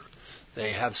trimester.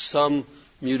 They have some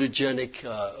mutagenic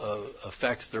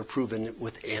effects that are proven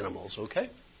with animals, okay?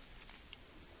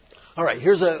 All right,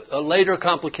 here's a later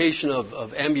complication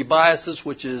of amoebiasis,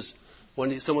 which is,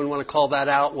 when someone want to call that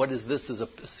out, what is this? Is a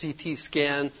CT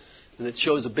scan, and it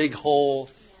shows a big hole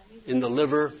in the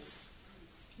liver.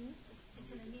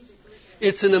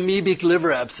 It's an amoebic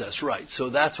liver abscess, right. So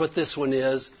that's what this one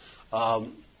is.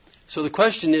 So the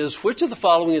question is, which of the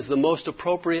following is the most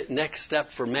appropriate next step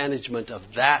for management of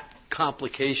that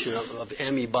complication of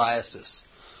amoebiasis?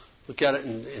 Look at it,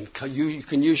 and you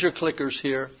can use your clickers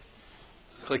here.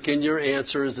 Click in your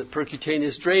answer. Is it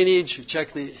percutaneous drainage?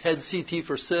 Check the head CT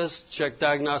for cysts. Check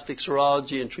diagnostic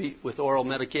serology and treat with oral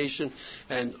medication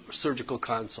and surgical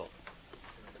consult.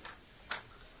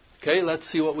 Okay, let's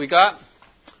see what we got.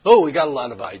 Oh, we got a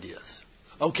lot of ideas.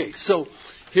 Okay, so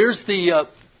here's the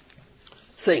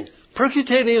thing.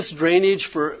 Percutaneous drainage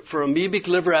for amoebic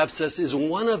liver abscess is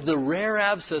one of the rare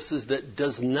abscesses that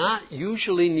does not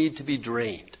usually need to be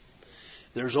drained.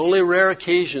 There's only rare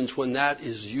occasions when that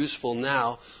is useful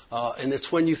now, and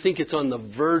it's when you think it's on the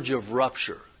verge of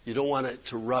rupture. You don't want it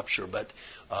to rupture, but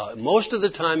most of the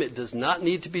time it does not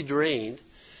need to be drained.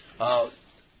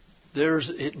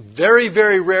 It very,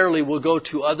 very rarely will go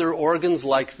to other organs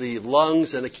like the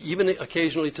lungs and even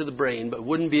occasionally to the brain, but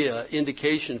wouldn't be an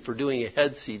indication for doing a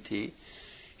head CT.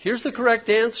 Here's the correct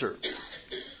answer.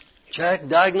 Check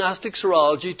diagnostic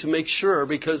serology to make sure,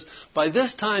 because by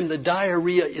this time the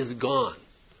diarrhea is gone.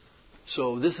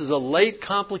 So this is a late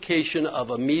complication of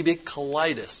amoebic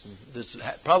colitis. This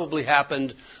probably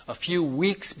happened a few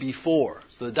weeks before.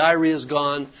 So the diarrhea is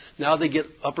gone. Now they get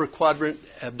upper quadrant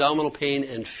abdominal pain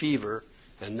and fever.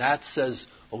 And that says,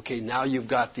 okay, now you've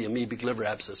got the amoebic liver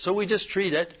abscess. So we just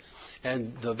treat it.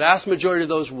 And the vast majority of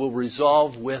those will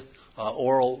resolve with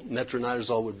oral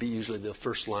metronidazole would be usually the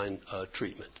first line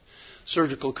treatment.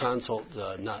 Surgical consult,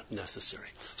 not necessary.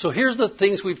 So here's the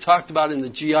things we've talked about in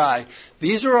the GI.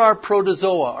 These are our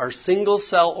protozoa, our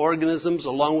single-cell organisms,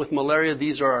 along with malaria.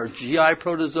 These are our GI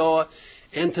protozoa.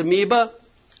 Entamoeba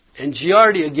and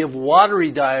Giardia give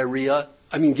watery diarrhea.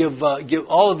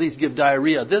 All of these give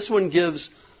diarrhea. This one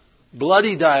gives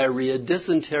bloody diarrhea,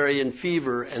 dysentery, and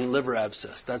fever, and liver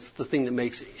abscess. That's the thing that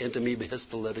makes Entamoeba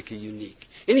histolytica unique.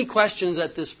 Any questions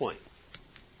at this point?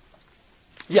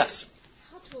 Yes?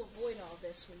 To avoid all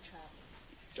this when traveling.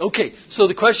 Okay, so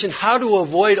the question, how to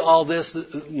avoid all this,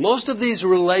 most of these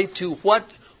relate to what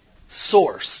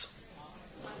source?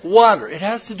 Water. It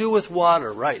has to do with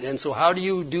water, right? And so how do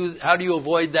you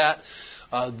avoid that?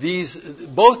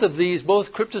 Both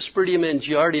Cryptosporidium and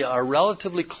Giardia are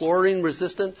relatively chlorine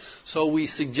resistant, so we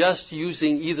suggest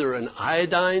using either an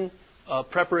iodine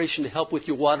preparation to help with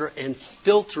your water, and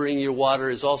filtering your water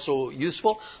is also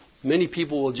useful. Many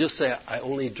people will just say, I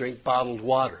only drink bottled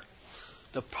water.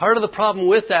 The part of the problem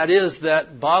with that is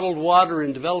that bottled water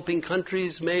in developing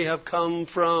countries may have come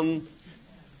from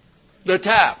the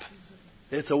tap.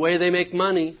 It's a way they make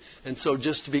money, and so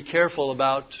just to be careful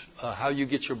about how you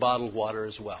get your bottled water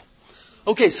as well.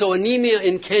 Okay, so anemia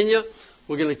in Kenya.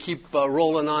 We're going to keep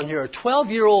rolling on here. A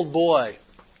 12-year-old boy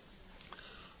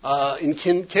in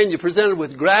Kenya presented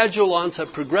with gradual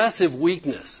onset progressive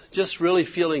weakness, just really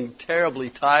feeling terribly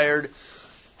tired,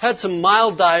 had some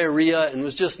mild diarrhea and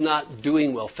was just not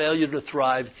doing well, failure to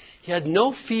thrive. He had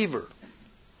no fever.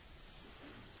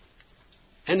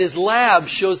 And his lab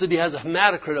shows that he has a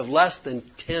hematocrit of less than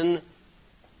 10,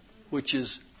 which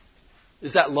is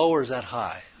that low or is that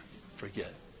high?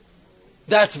 Forget.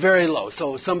 That's very low.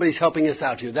 So somebody's helping us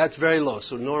out here. That's very low.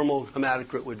 So normal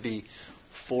hematocrit would be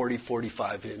 40,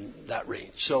 45 in that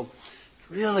range. So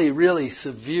really, really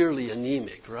severely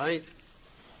anemic, right?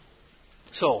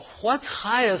 So what's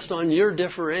highest on your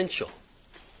differential?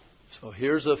 So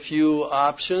here's a few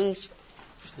options.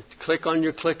 Click on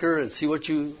your clicker and see what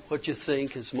you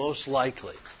think is most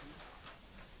likely.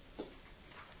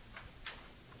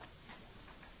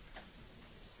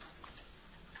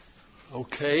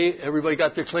 Okay, everybody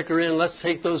got their clicker in. Let's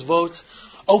take those votes.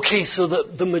 Okay, so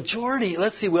the majority,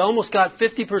 let's see, we almost got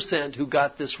 50% who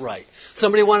got this right.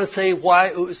 Somebody want to say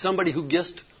why, somebody who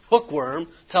guessed hookworm,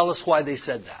 tell us why they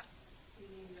said that.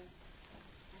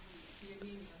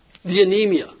 The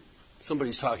anemia.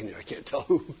 Somebody's talking there, I can't tell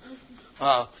who.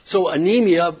 So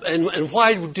anemia, and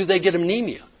why do they get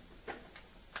anemia?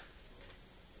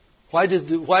 Why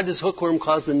does hookworm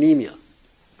cause anemia?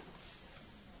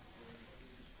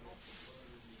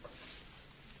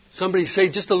 Somebody say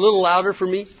just a little louder for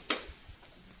me.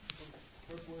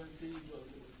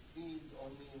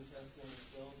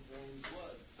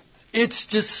 It's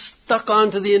just stuck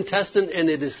onto the intestine and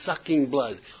it is sucking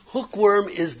blood. Hookworm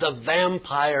is the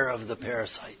vampire of the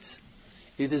parasites.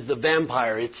 It is the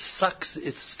vampire. It sticks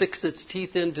its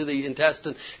teeth into the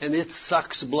intestine and it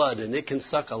sucks blood, and it can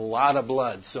suck a lot of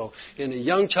blood. So in a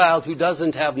young child who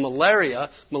doesn't have malaria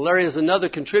is another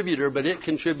contributor, but it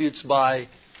contributes by,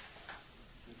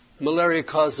 malaria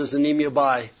causes anemia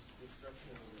by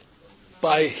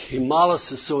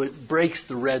hemolysis, so it breaks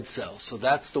the red cells. So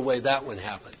that's the way that one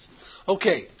happens.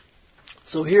 Okay,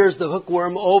 so here's the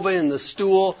hookworm ova in the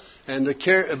stool. And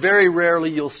very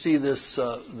rarely you'll see this,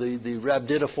 the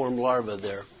rhabdidiform larva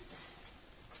there.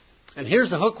 And here's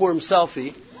the hookworm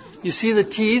selfie. You see the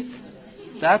teeth?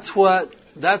 That's what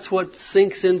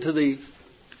sinks into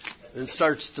and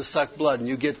starts to suck blood. And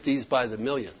you get these by the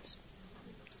millions.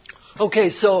 Okay,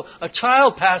 so a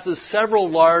child passes several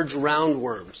large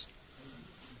roundworms.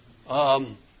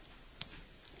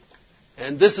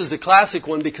 And this is the classic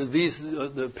one because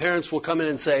the parents will come in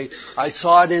and say, I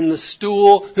saw it in the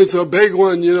stool. It's a big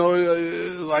one,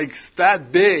 like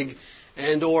that big.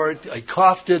 Or he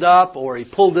coughed it up, or he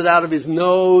pulled it out of his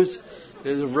nose.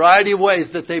 There's a variety of ways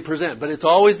that they present. But it's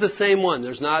always the same one.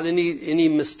 There's not any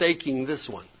mistaking this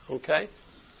one. Okay?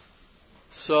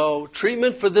 So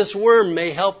treatment for this worm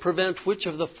may help prevent which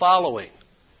of the following?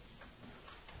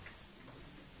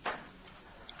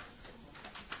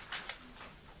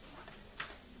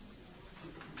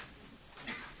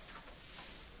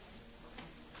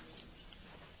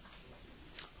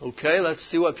 Okay, let's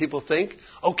see what people think.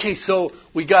 Okay, so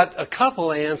we got a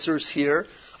couple answers here.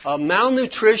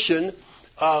 Malnutrition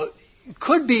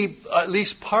could be at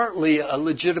least partly a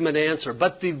legitimate answer,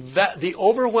 but the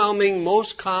overwhelming,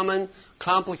 most common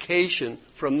complication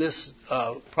from this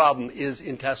problem is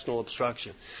intestinal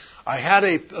obstruction. I had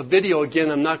a video,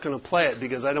 again, I'm not going to play it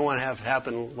because I don't want to have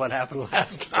happen what happened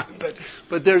last time,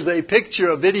 but there's a picture,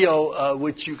 a video,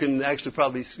 which you can actually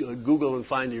probably Google and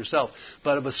find yourself,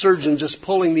 but of a surgeon just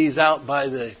pulling these out by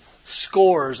the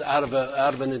scores out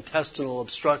of an intestinal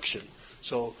obstruction.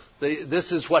 So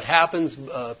this is what happens,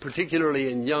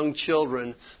 particularly in young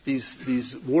children.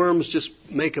 These worms just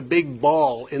make a big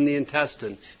ball in the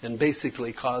intestine and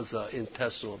basically cause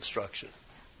intestinal obstruction.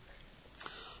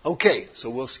 Okay,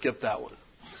 so we'll skip that one.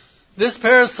 This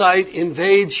parasite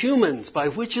invades humans by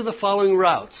which of the following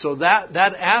routes? So that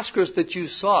ascaris that you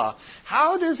saw,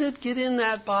 how does it get in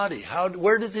that body?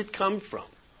 Where does it come from?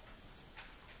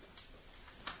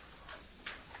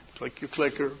 Click your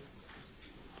clicker.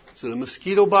 Is it a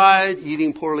mosquito bite,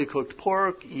 eating poorly cooked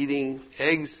pork, eating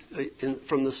eggs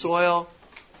from the soil,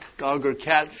 dog or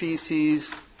cat feces,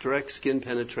 direct skin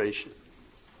penetration?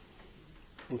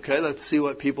 Okay, let's see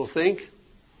what people think.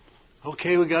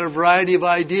 Okay, we got a variety of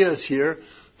ideas here.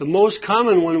 The most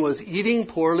common one was eating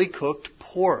poorly cooked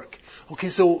pork. Okay,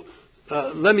 so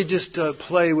let me just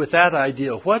play with that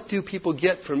idea. What do people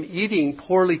get from eating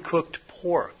poorly cooked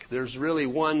pork? There's really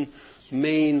one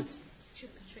main...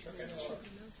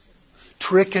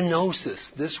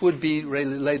 Trichinosis. This would be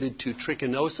related to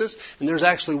trichinosis, and there's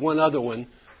actually one other one.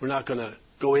 We're not going to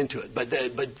go into it, but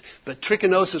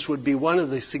trichinosis would be one of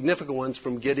the significant ones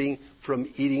from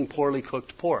eating poorly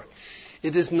cooked pork.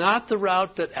 It is not the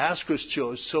route that Ascaris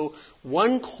chose. So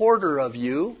 1/4 of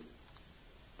you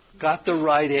got the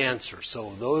right answer.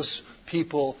 So those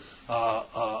people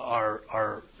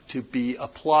are to be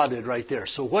applauded right there.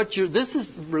 So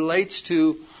relates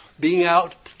to being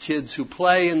out, kids who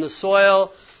play in the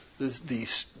soil.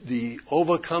 The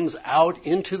ova comes out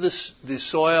into the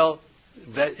soil.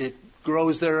 It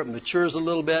grows there, it matures a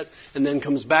little bit, and then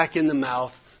comes back in the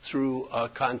mouth through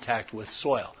contact with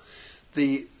soil.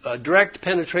 The direct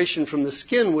penetration from the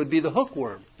skin would be the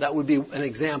hookworm. That would be an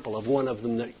example of one of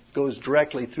them that goes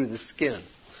directly through the skin,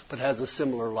 but has a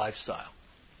similar lifestyle.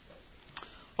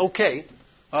 Okay,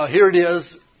 here it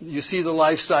is. You see the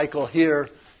life cycle here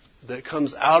that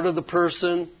comes out of the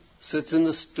person, sits in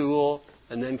the stool,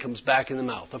 and then comes back in the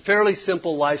mouth. A fairly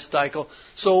simple life cycle.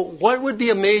 So what would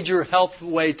be a major health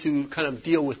way to kind of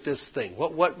deal with this thing?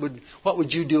 What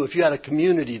would you do if you had a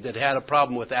community that had a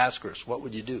problem with Ascaris? What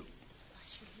would you do?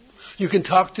 You can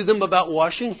talk to them about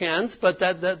washing hands, but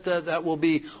that will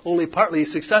be only partly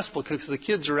successful because the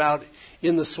kids are out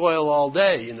in the soil all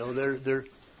day. You know, they're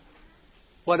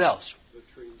what else?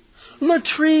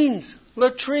 Latrines.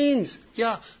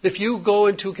 Yeah. If you go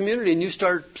into a community and you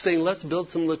start saying, let's build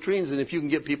some latrines, and if you can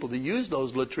get people to use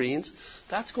those latrines,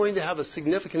 that's going to have a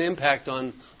significant impact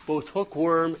on both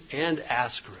hookworm and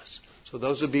Ascaris. So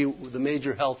those would be the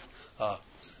major health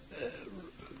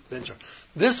venture.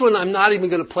 This one I'm not even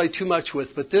going to play too much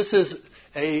with, but this is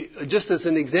just as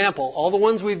an example. All the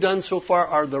ones we've done so far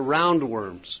are the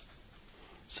roundworms.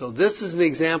 So this is an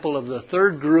example of the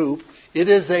third group. It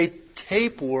is a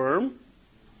tapeworm.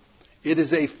 It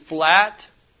is a flat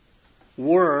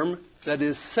worm that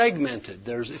is segmented.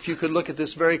 If you could look at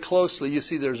this very closely, you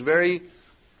see there's very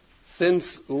thin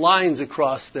lines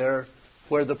across there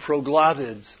where the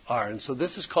proglottids are. And so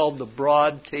this is called the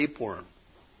broad tapeworm.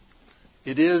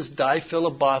 It is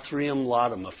Diphyllobothrium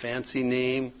laudum, a fancy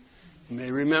name. You may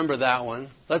remember that one.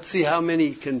 Let's see how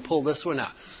many can pull this one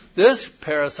out. This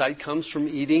parasite comes from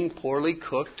eating poorly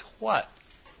cooked what?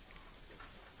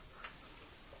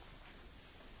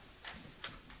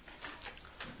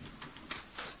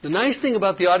 The nice thing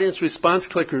about the audience response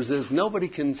clickers is nobody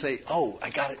can say, oh, I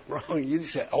got it wrong. You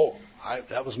just say, oh,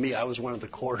 that was me. I was one of the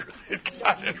 1/4 that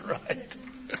got it right.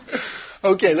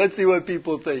 Okay, let's see what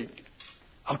people think.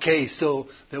 Okay, so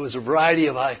there was a variety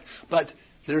of but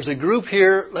there's a group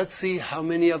here. Let's see how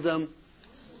many of them.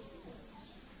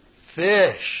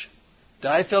 Fish.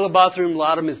 Diphyllobothrium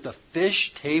laudum is the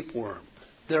fish tapeworm.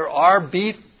 There are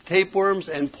beef tapeworms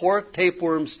and pork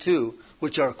tapeworms too,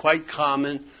 which are quite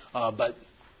common, but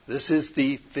this is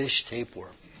the fish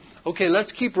tapeworm. Okay,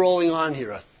 let's keep rolling on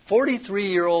here. A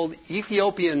 43-year-old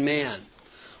Ethiopian man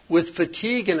with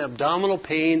fatigue and abdominal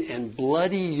pain and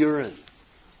bloody urine.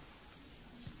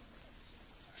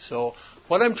 So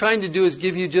what I'm trying to do is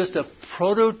give you just a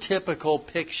prototypical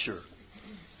picture.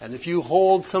 And if you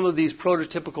hold some of these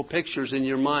prototypical pictures in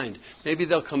your mind, maybe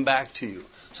they'll come back to you.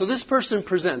 So this person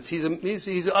presents. He's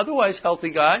an otherwise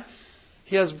healthy guy.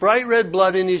 He has bright red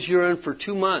blood in his urine for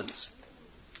 2 months.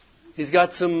 He's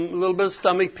got a little bit of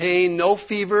stomach pain, no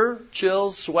fever,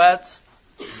 chills, sweats.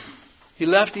 He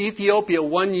left Ethiopia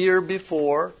 1 year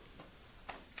before.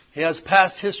 He has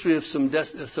past history of some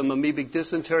amoebic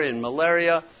dysentery and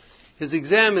malaria. His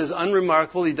exam is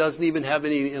unremarkable. He doesn't even have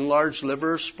any enlarged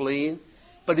liver or spleen.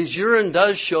 But his urine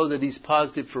does show that he's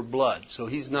positive for blood. So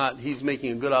he's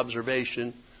making a good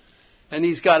observation. And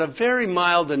he's got a very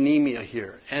mild anemia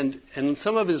here. And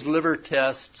some of his liver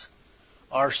tests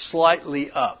are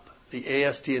slightly up. The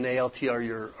AST and ALT are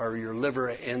your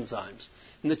liver enzymes.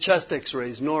 And the chest X-ray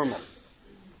is normal.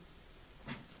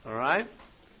 All right?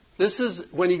 This is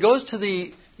when he goes to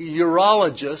the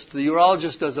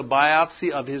urologist does a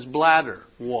biopsy of his bladder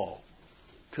wall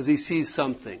because he sees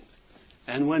something.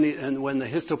 And when the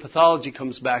histopathology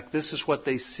comes back, this is what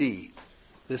they see.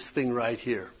 This thing right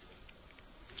here.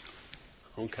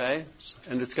 Okay?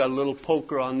 And it's got a little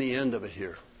poker on the end of it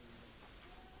here.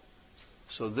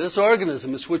 So this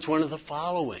organism is which one of the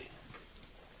following?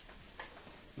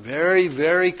 Very,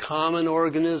 very common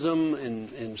organism,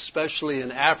 especially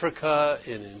in Africa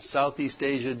and in Southeast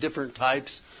Asia, different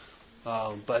types.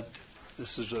 But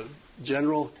this is a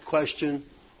general question.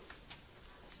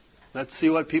 Let's see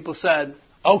what people said.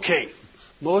 Okay,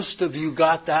 most of you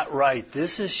got that right.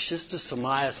 This is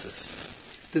schistosomiasis.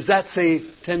 Does that say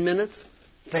 10 minutes?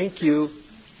 Thank you.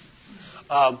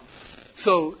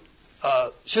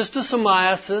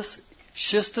 Schistosomiasis,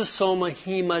 schistosoma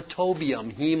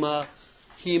hematobium.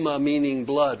 Hema meaning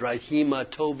blood, right?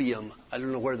 Hematobium. I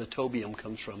don't know where the tobium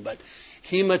comes from, but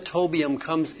hematobium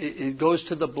it goes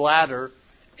to the bladder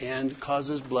and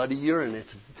causes bloody urine.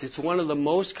 It's one of the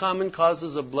most common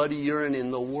causes of bloody urine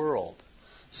in the world.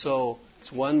 So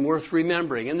it's one worth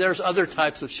remembering. And there's other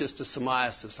types of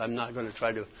schistosomiasis. I'm not going to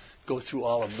try to go through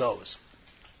all of those.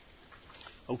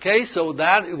 Okay, so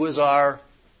that was our,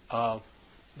 the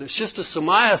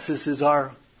schistosomiasis is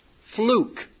our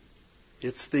fluke.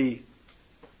 It's the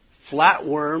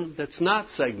flatworm that's not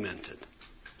segmented.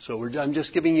 So I'm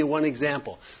just giving you one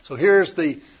example. So here's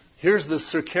the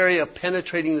Cercaria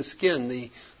penetrating the skin.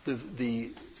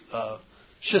 The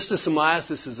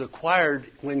schistosomiasis is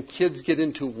acquired when kids get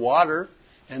into water,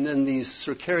 and then these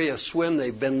Cercaria swim.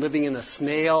 They've been living in a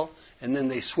snail, and then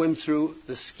they swim through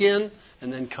the skin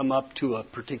and then come up to a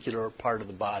particular part of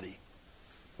the body,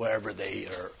 wherever they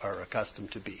are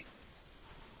accustomed to be.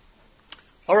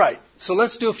 All right, so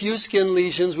let's do a few skin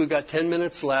lesions. We've got 10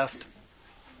 minutes left.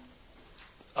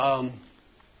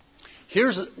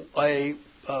 Here's a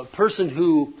person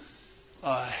who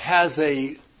has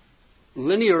a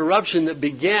linear eruption that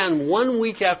began 1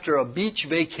 week after a beach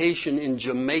vacation in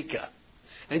Jamaica.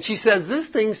 And she says, this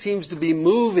thing seems to be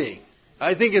moving.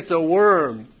 I think it's a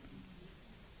worm.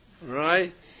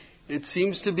 Right? It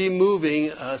seems to be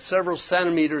moving several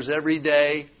centimeters every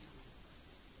day.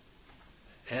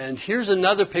 And here's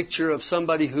another picture of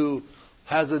somebody who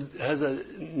has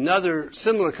another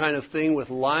similar kind of thing with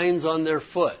lines on their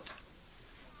foot.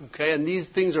 Okay, and these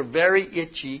things are very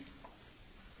itchy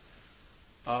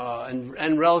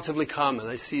and relatively common.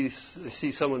 I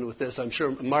see someone with this. I'm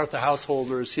sure Martha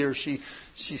Householder is here. She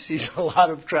sees a lot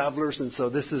of travelers, and so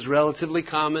this is relatively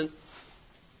common.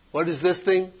 What is this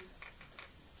thing?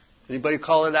 Anybody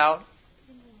call it out?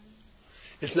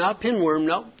 It's not pinworm,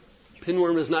 no.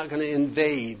 Pinworm is not going to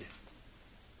invade.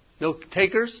 No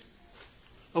takers?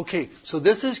 Okay, so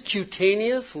this is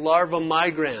cutaneous larva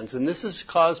migrans, and this is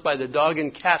caused by the dog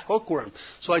and cat hookworm.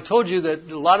 So I told you that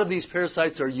a lot of these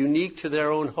parasites are unique to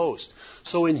their own host.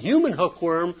 So in human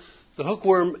hookworm, the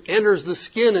hookworm enters the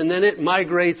skin and then it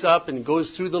migrates up and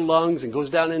goes through the lungs and goes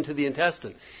down into the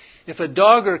intestine. If a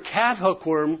dog or cat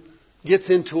hookworm gets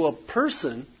into a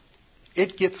person,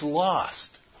 it gets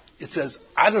lost. It says,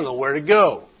 I don't know where to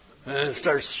go. And it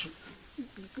starts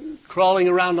crawling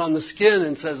around on the skin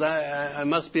and says, I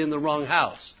must be in the wrong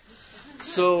house.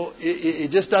 So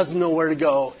it just doesn't know where to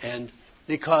go, and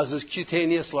it causes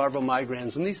cutaneous larva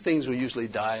migrans. And these things will usually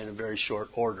die in a very short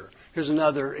order. Here's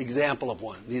another example of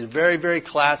one. These are very, very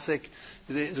classic.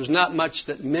 There's not much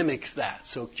that mimics that.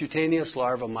 So cutaneous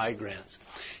larva migrans.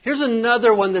 Here's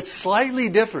another one that's slightly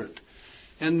different.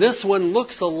 And this one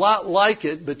looks a lot like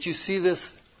it, but you see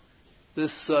this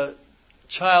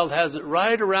child has it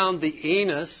right around the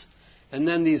anus, and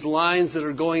then these lines that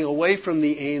are going away from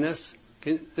the anus.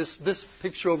 This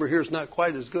picture over here is not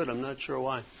quite as good. I'm not sure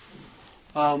why.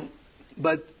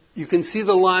 But you can see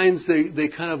the lines, they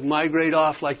kind of migrate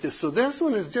off like this. So this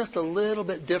one is just a little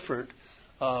bit different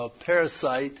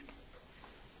parasite.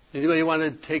 Anybody want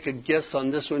to take a guess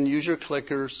on this one? Use your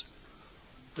clickers.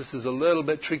 This is a little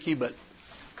bit tricky, but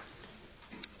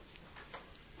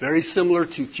very similar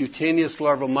to cutaneous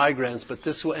larva migrans, but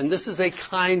this is a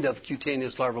kind of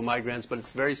cutaneous larva migrans, but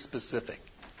it's very specific.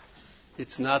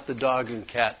 It's not the dog and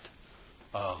cat.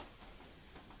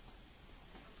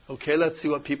 Okay, let's see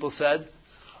what people said.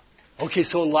 Okay,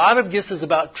 so a lot of guesses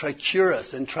about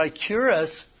trichuris, and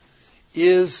trichuris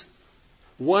is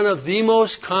one of the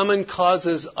most common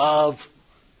causes of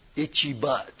itchy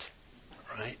butt.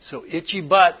 Right? So itchy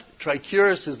butt,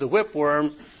 trichuris is the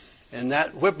whipworm. And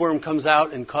that whipworm comes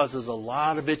out and causes a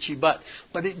lot of itchy butt.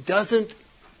 But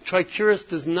trichuris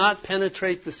does not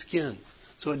penetrate the skin.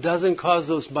 So it doesn't cause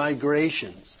those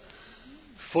migrations.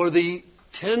 For the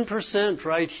 10%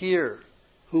 right here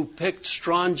who picked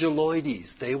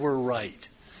strongyloides, they were right.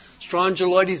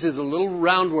 Strongyloides is a little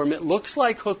roundworm. It looks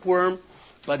like hookworm,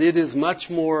 but it is much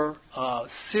more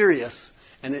serious.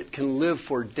 And it can live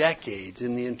for decades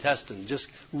in the intestine. Just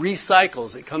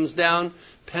recycles. It comes down,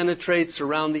 penetrates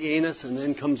around the anus, and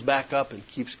then comes back up and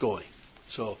keeps going.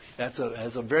 So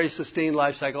has a very sustained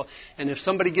life cycle. And if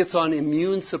somebody gets on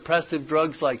immune suppressive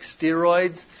drugs like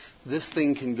steroids, this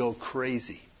thing can go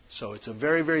crazy. So it's a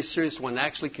very, very serious one. It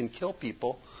actually can kill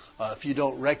people if you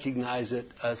don't recognize it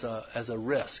as a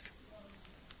risk.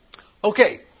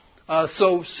 Okay.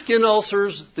 So skin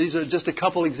ulcers, these are just a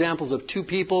couple examples of two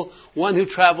people, one who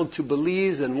traveled to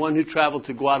Belize and one who traveled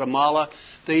to Guatemala.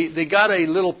 They got a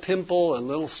little pimple, a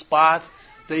little spot.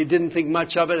 They didn't think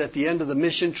much of it at the end of the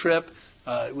mission trip.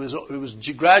 It was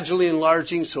gradually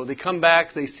enlarging, so they come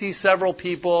back, they see several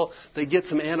people, they get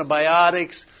some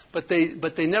antibiotics, but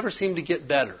they never seem to get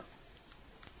better.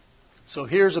 So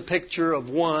here's a picture of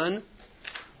one.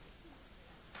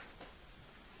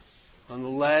 on the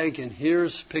leg. And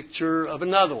here's a picture of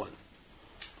another one.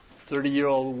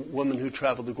 30-year-old woman who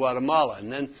traveled to Guatemala.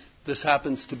 And then this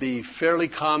happens to be fairly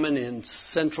common in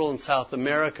Central and South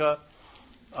America.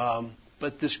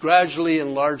 But this gradually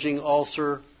enlarging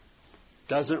ulcer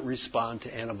doesn't respond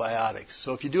to antibiotics.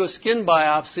 So if you do a skin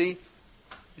biopsy,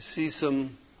 you see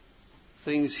some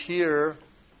things here,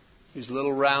 these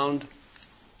little round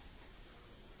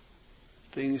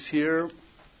things here.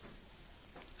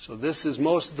 So this is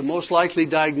the most likely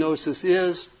diagnosis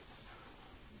is.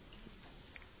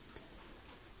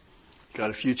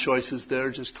 Got a few choices there.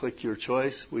 Just click your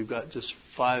choice. We've got just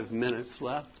 5 minutes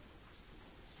left.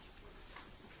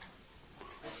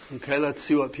 Okay, let's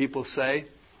see what people say.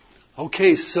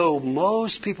 Okay, so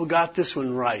most people got this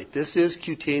one right. This is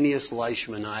cutaneous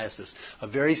leishmaniasis, a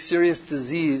very serious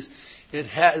disease. It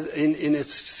has, in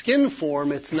its skin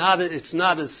form, it's not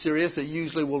as serious. It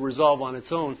usually will resolve on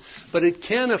its own, but it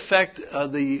can affect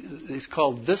it's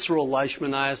called visceral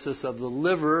leishmaniasis of the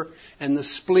liver and the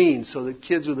spleen. So the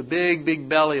kids with a big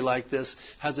belly like this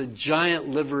has a giant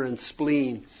liver and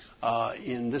spleen.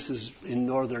 This is in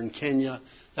northern Kenya.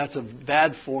 That's a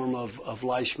bad form of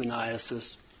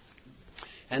leishmaniasis.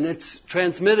 And it's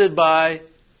transmitted by,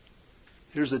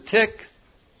 here's a tick,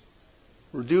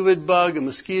 reduvid bug, a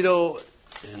mosquito,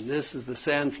 and this is the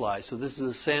sandfly. So this is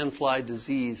a sandfly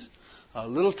disease.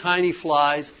 Little tiny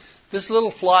flies. This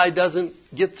little fly doesn't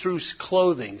get through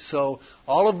clothing. So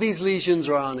all of these lesions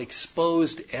are on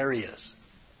exposed areas.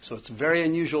 So it's very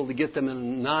unusual to get them in a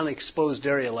non-exposed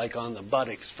area, like on the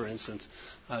buttocks, for instance,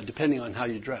 depending on how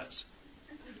you dress.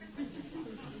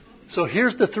 So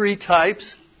here's the 3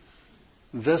 types.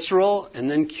 Visceral and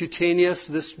then cutaneous.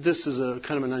 This is a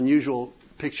kind of an unusual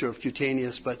picture of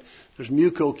cutaneous, but there's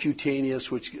mucocutaneous,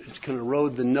 which can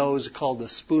erode the nose, called the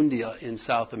spundia in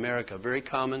South America. Very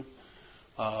common,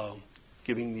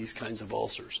 giving these kinds of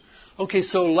ulcers. Okay,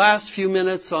 so last few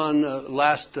minutes on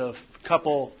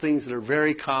couple things that are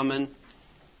very common.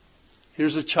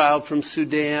 Here's a child from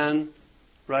Sudan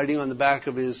riding on the back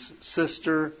of his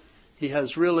sister. He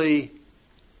has really,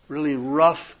 really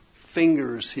rough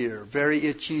fingers here, very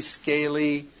itchy,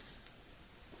 scaly.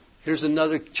 Here's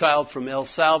another child from El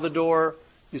Salvador.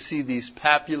 You see these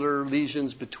papular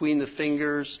lesions between the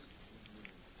fingers.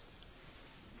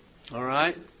 All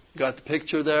right, got the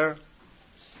picture there?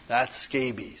 That's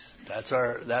scabies. That's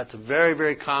a very,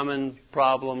 very common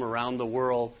problem around the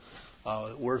world,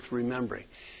 worth remembering.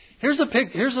 Here's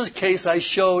a case I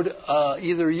showed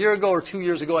either a year ago or 2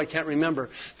 years ago, I can't remember,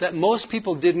 that most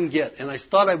people didn't get. And I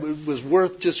thought it was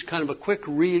worth just kind of a quick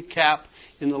recap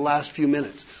in the last few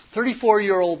minutes.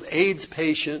 34-year-old AIDS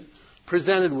patient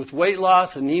presented with weight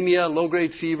loss, anemia,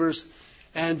 low-grade fevers,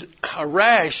 and a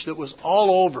rash that was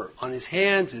all over on his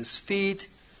hands, his feet,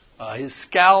 his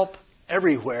scalp,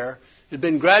 everywhere. It had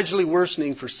been gradually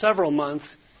worsening for several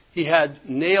months. He had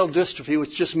nail dystrophy,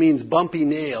 which just means bumpy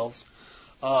nails.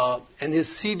 And his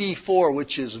CD4,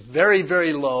 which is very,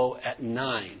 very low, at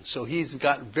 9. So he's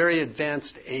got very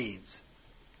advanced AIDS.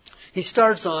 He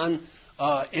starts on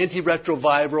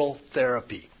antiretroviral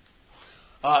therapy.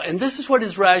 And this is what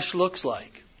his rash looks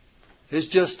like. It's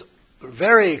just a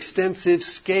very extensive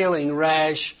scaling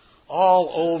rash all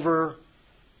over.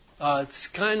 It's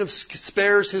kind of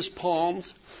spares his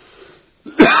palms.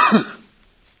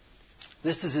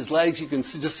 This is his legs. You can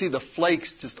just see the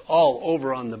flakes just all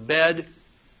over on the bed.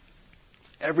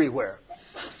 Everywhere.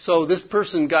 So this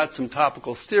person got some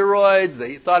topical steroids.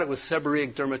 They thought it was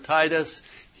seborrheic dermatitis.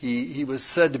 He was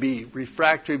said to be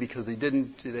refractory because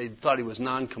they thought he was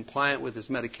non-compliant with his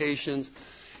medications.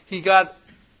 He got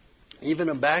even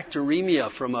a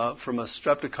bacteremia from a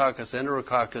Streptococcus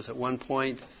enterococcus at one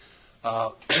point.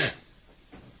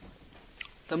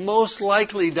 The most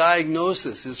likely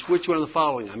diagnosis is which one of the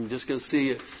following. I'm just going to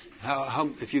see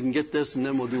how if you can get this, and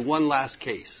then we'll do one last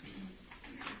case.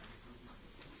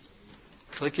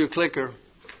 Click your clicker.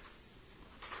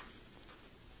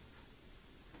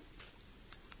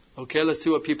 Okay, let's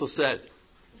see what people said.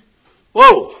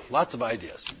 Whoa, lots of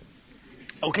ideas.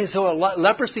 Okay, so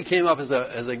leprosy came up as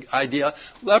an idea.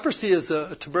 Leprosy is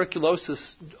a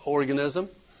tuberculosis organism,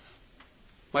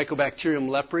 Mycobacterium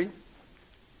leprae.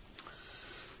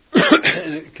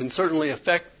 And it can certainly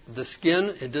affect the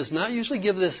skin. It does not usually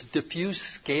give this diffuse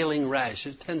scaling rash.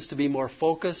 It tends to be more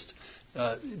focused,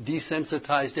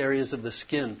 desensitized areas of the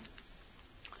skin.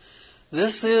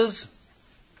 This is,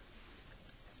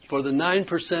 for the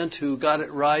 9% who got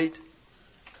it right,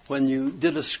 when you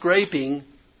did a scraping,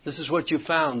 this is what you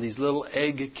found, these little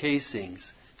egg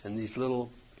casings and these little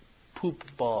poop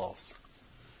balls.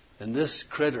 And this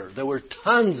critter, there were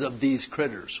tons of these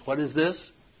critters. What is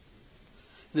this?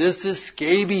 This is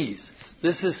scabies.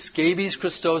 This is scabies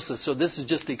cristosa. So this is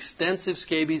just extensive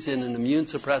scabies in an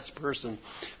immune-suppressed person.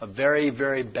 A very,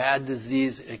 very bad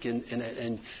disease. It can,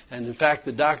 and in fact,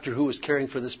 the doctor who was caring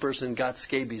for this person got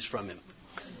scabies from him.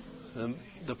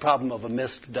 The problem of a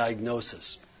missed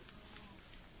diagnosis.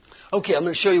 Okay, I'm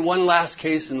going to show you one last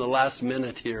case in the last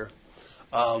minute here.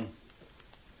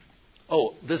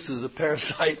 This is a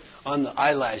parasite on the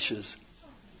eyelashes.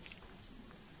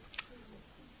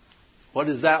 What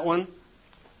is that one?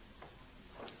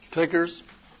 Clickers.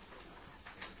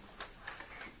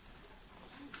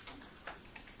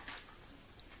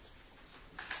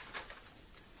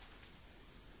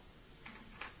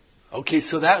 Okay,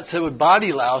 so that's a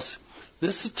body louse.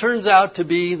 This turns out to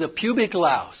be the pubic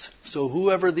louse. So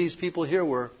whoever these people here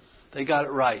were, they got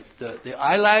it right. The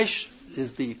eyelash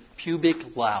is the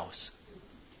pubic louse.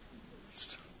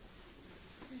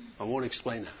 I won't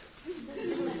explain that.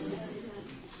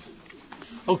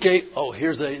 Okay.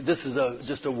 This is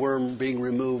just a worm being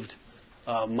removed.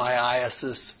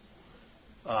 Myiasis.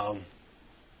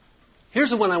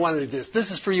 Here's the one I wanted to do. This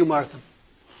is for you, Martha.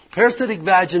 Parasitic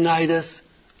vaginitis.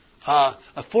 A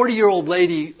 40-year-old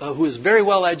lady who is very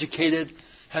well educated,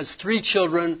 has 3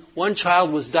 children. One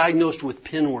child was diagnosed with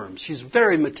pinworms. She's a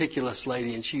very meticulous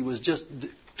lady, and she was just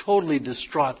totally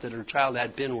distraught that her child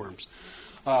had pinworms.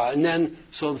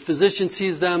 So the physician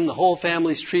sees them. The whole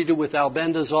family's treated with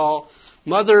albendazole.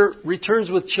 Mother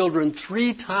returns with children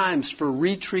 3 times for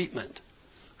retreatment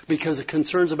because of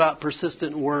concerns about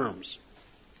persistent worms.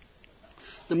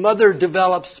 The mother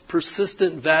develops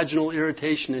persistent vaginal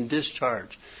irritation and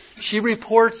discharge. She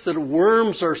reports that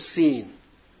worms are seen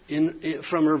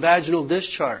from her vaginal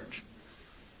discharge.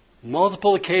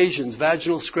 Multiple occasions,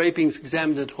 vaginal scrapings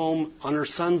examined at home on her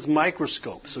son's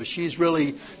microscope. So she's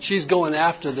going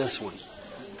after this one.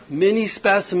 Many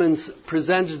specimens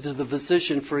presented to the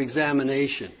physician for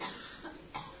examination.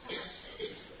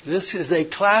 This is a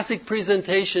classic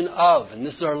presentation of, and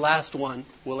this is our last one.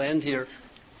 We'll end here.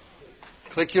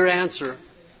 Click your answer.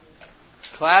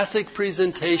 Classic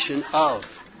presentation of.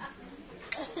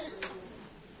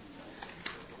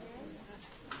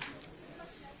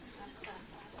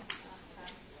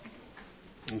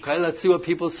 Okay, let's see what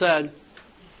people said.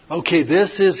 Okay,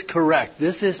 this is correct.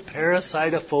 This is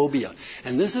parasitophobia.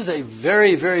 And this is a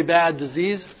very, very bad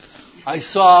disease. I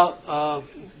saw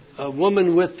a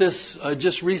woman with this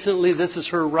just recently. This is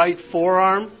her right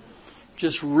forearm,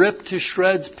 just ripped to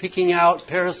shreds, picking out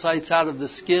parasites out of the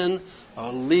skin,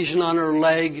 a lesion on her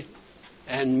leg,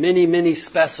 and many, many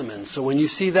specimens. So when you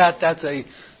see that, that's a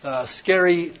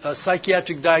scary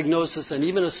psychiatric diagnosis and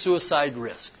even a suicide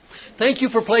risk. Thank you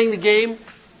for playing the game.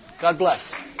 God bless.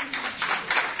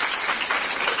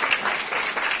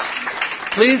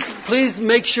 Please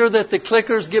make sure that the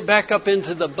clickers get back up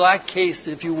into the black case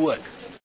if you would.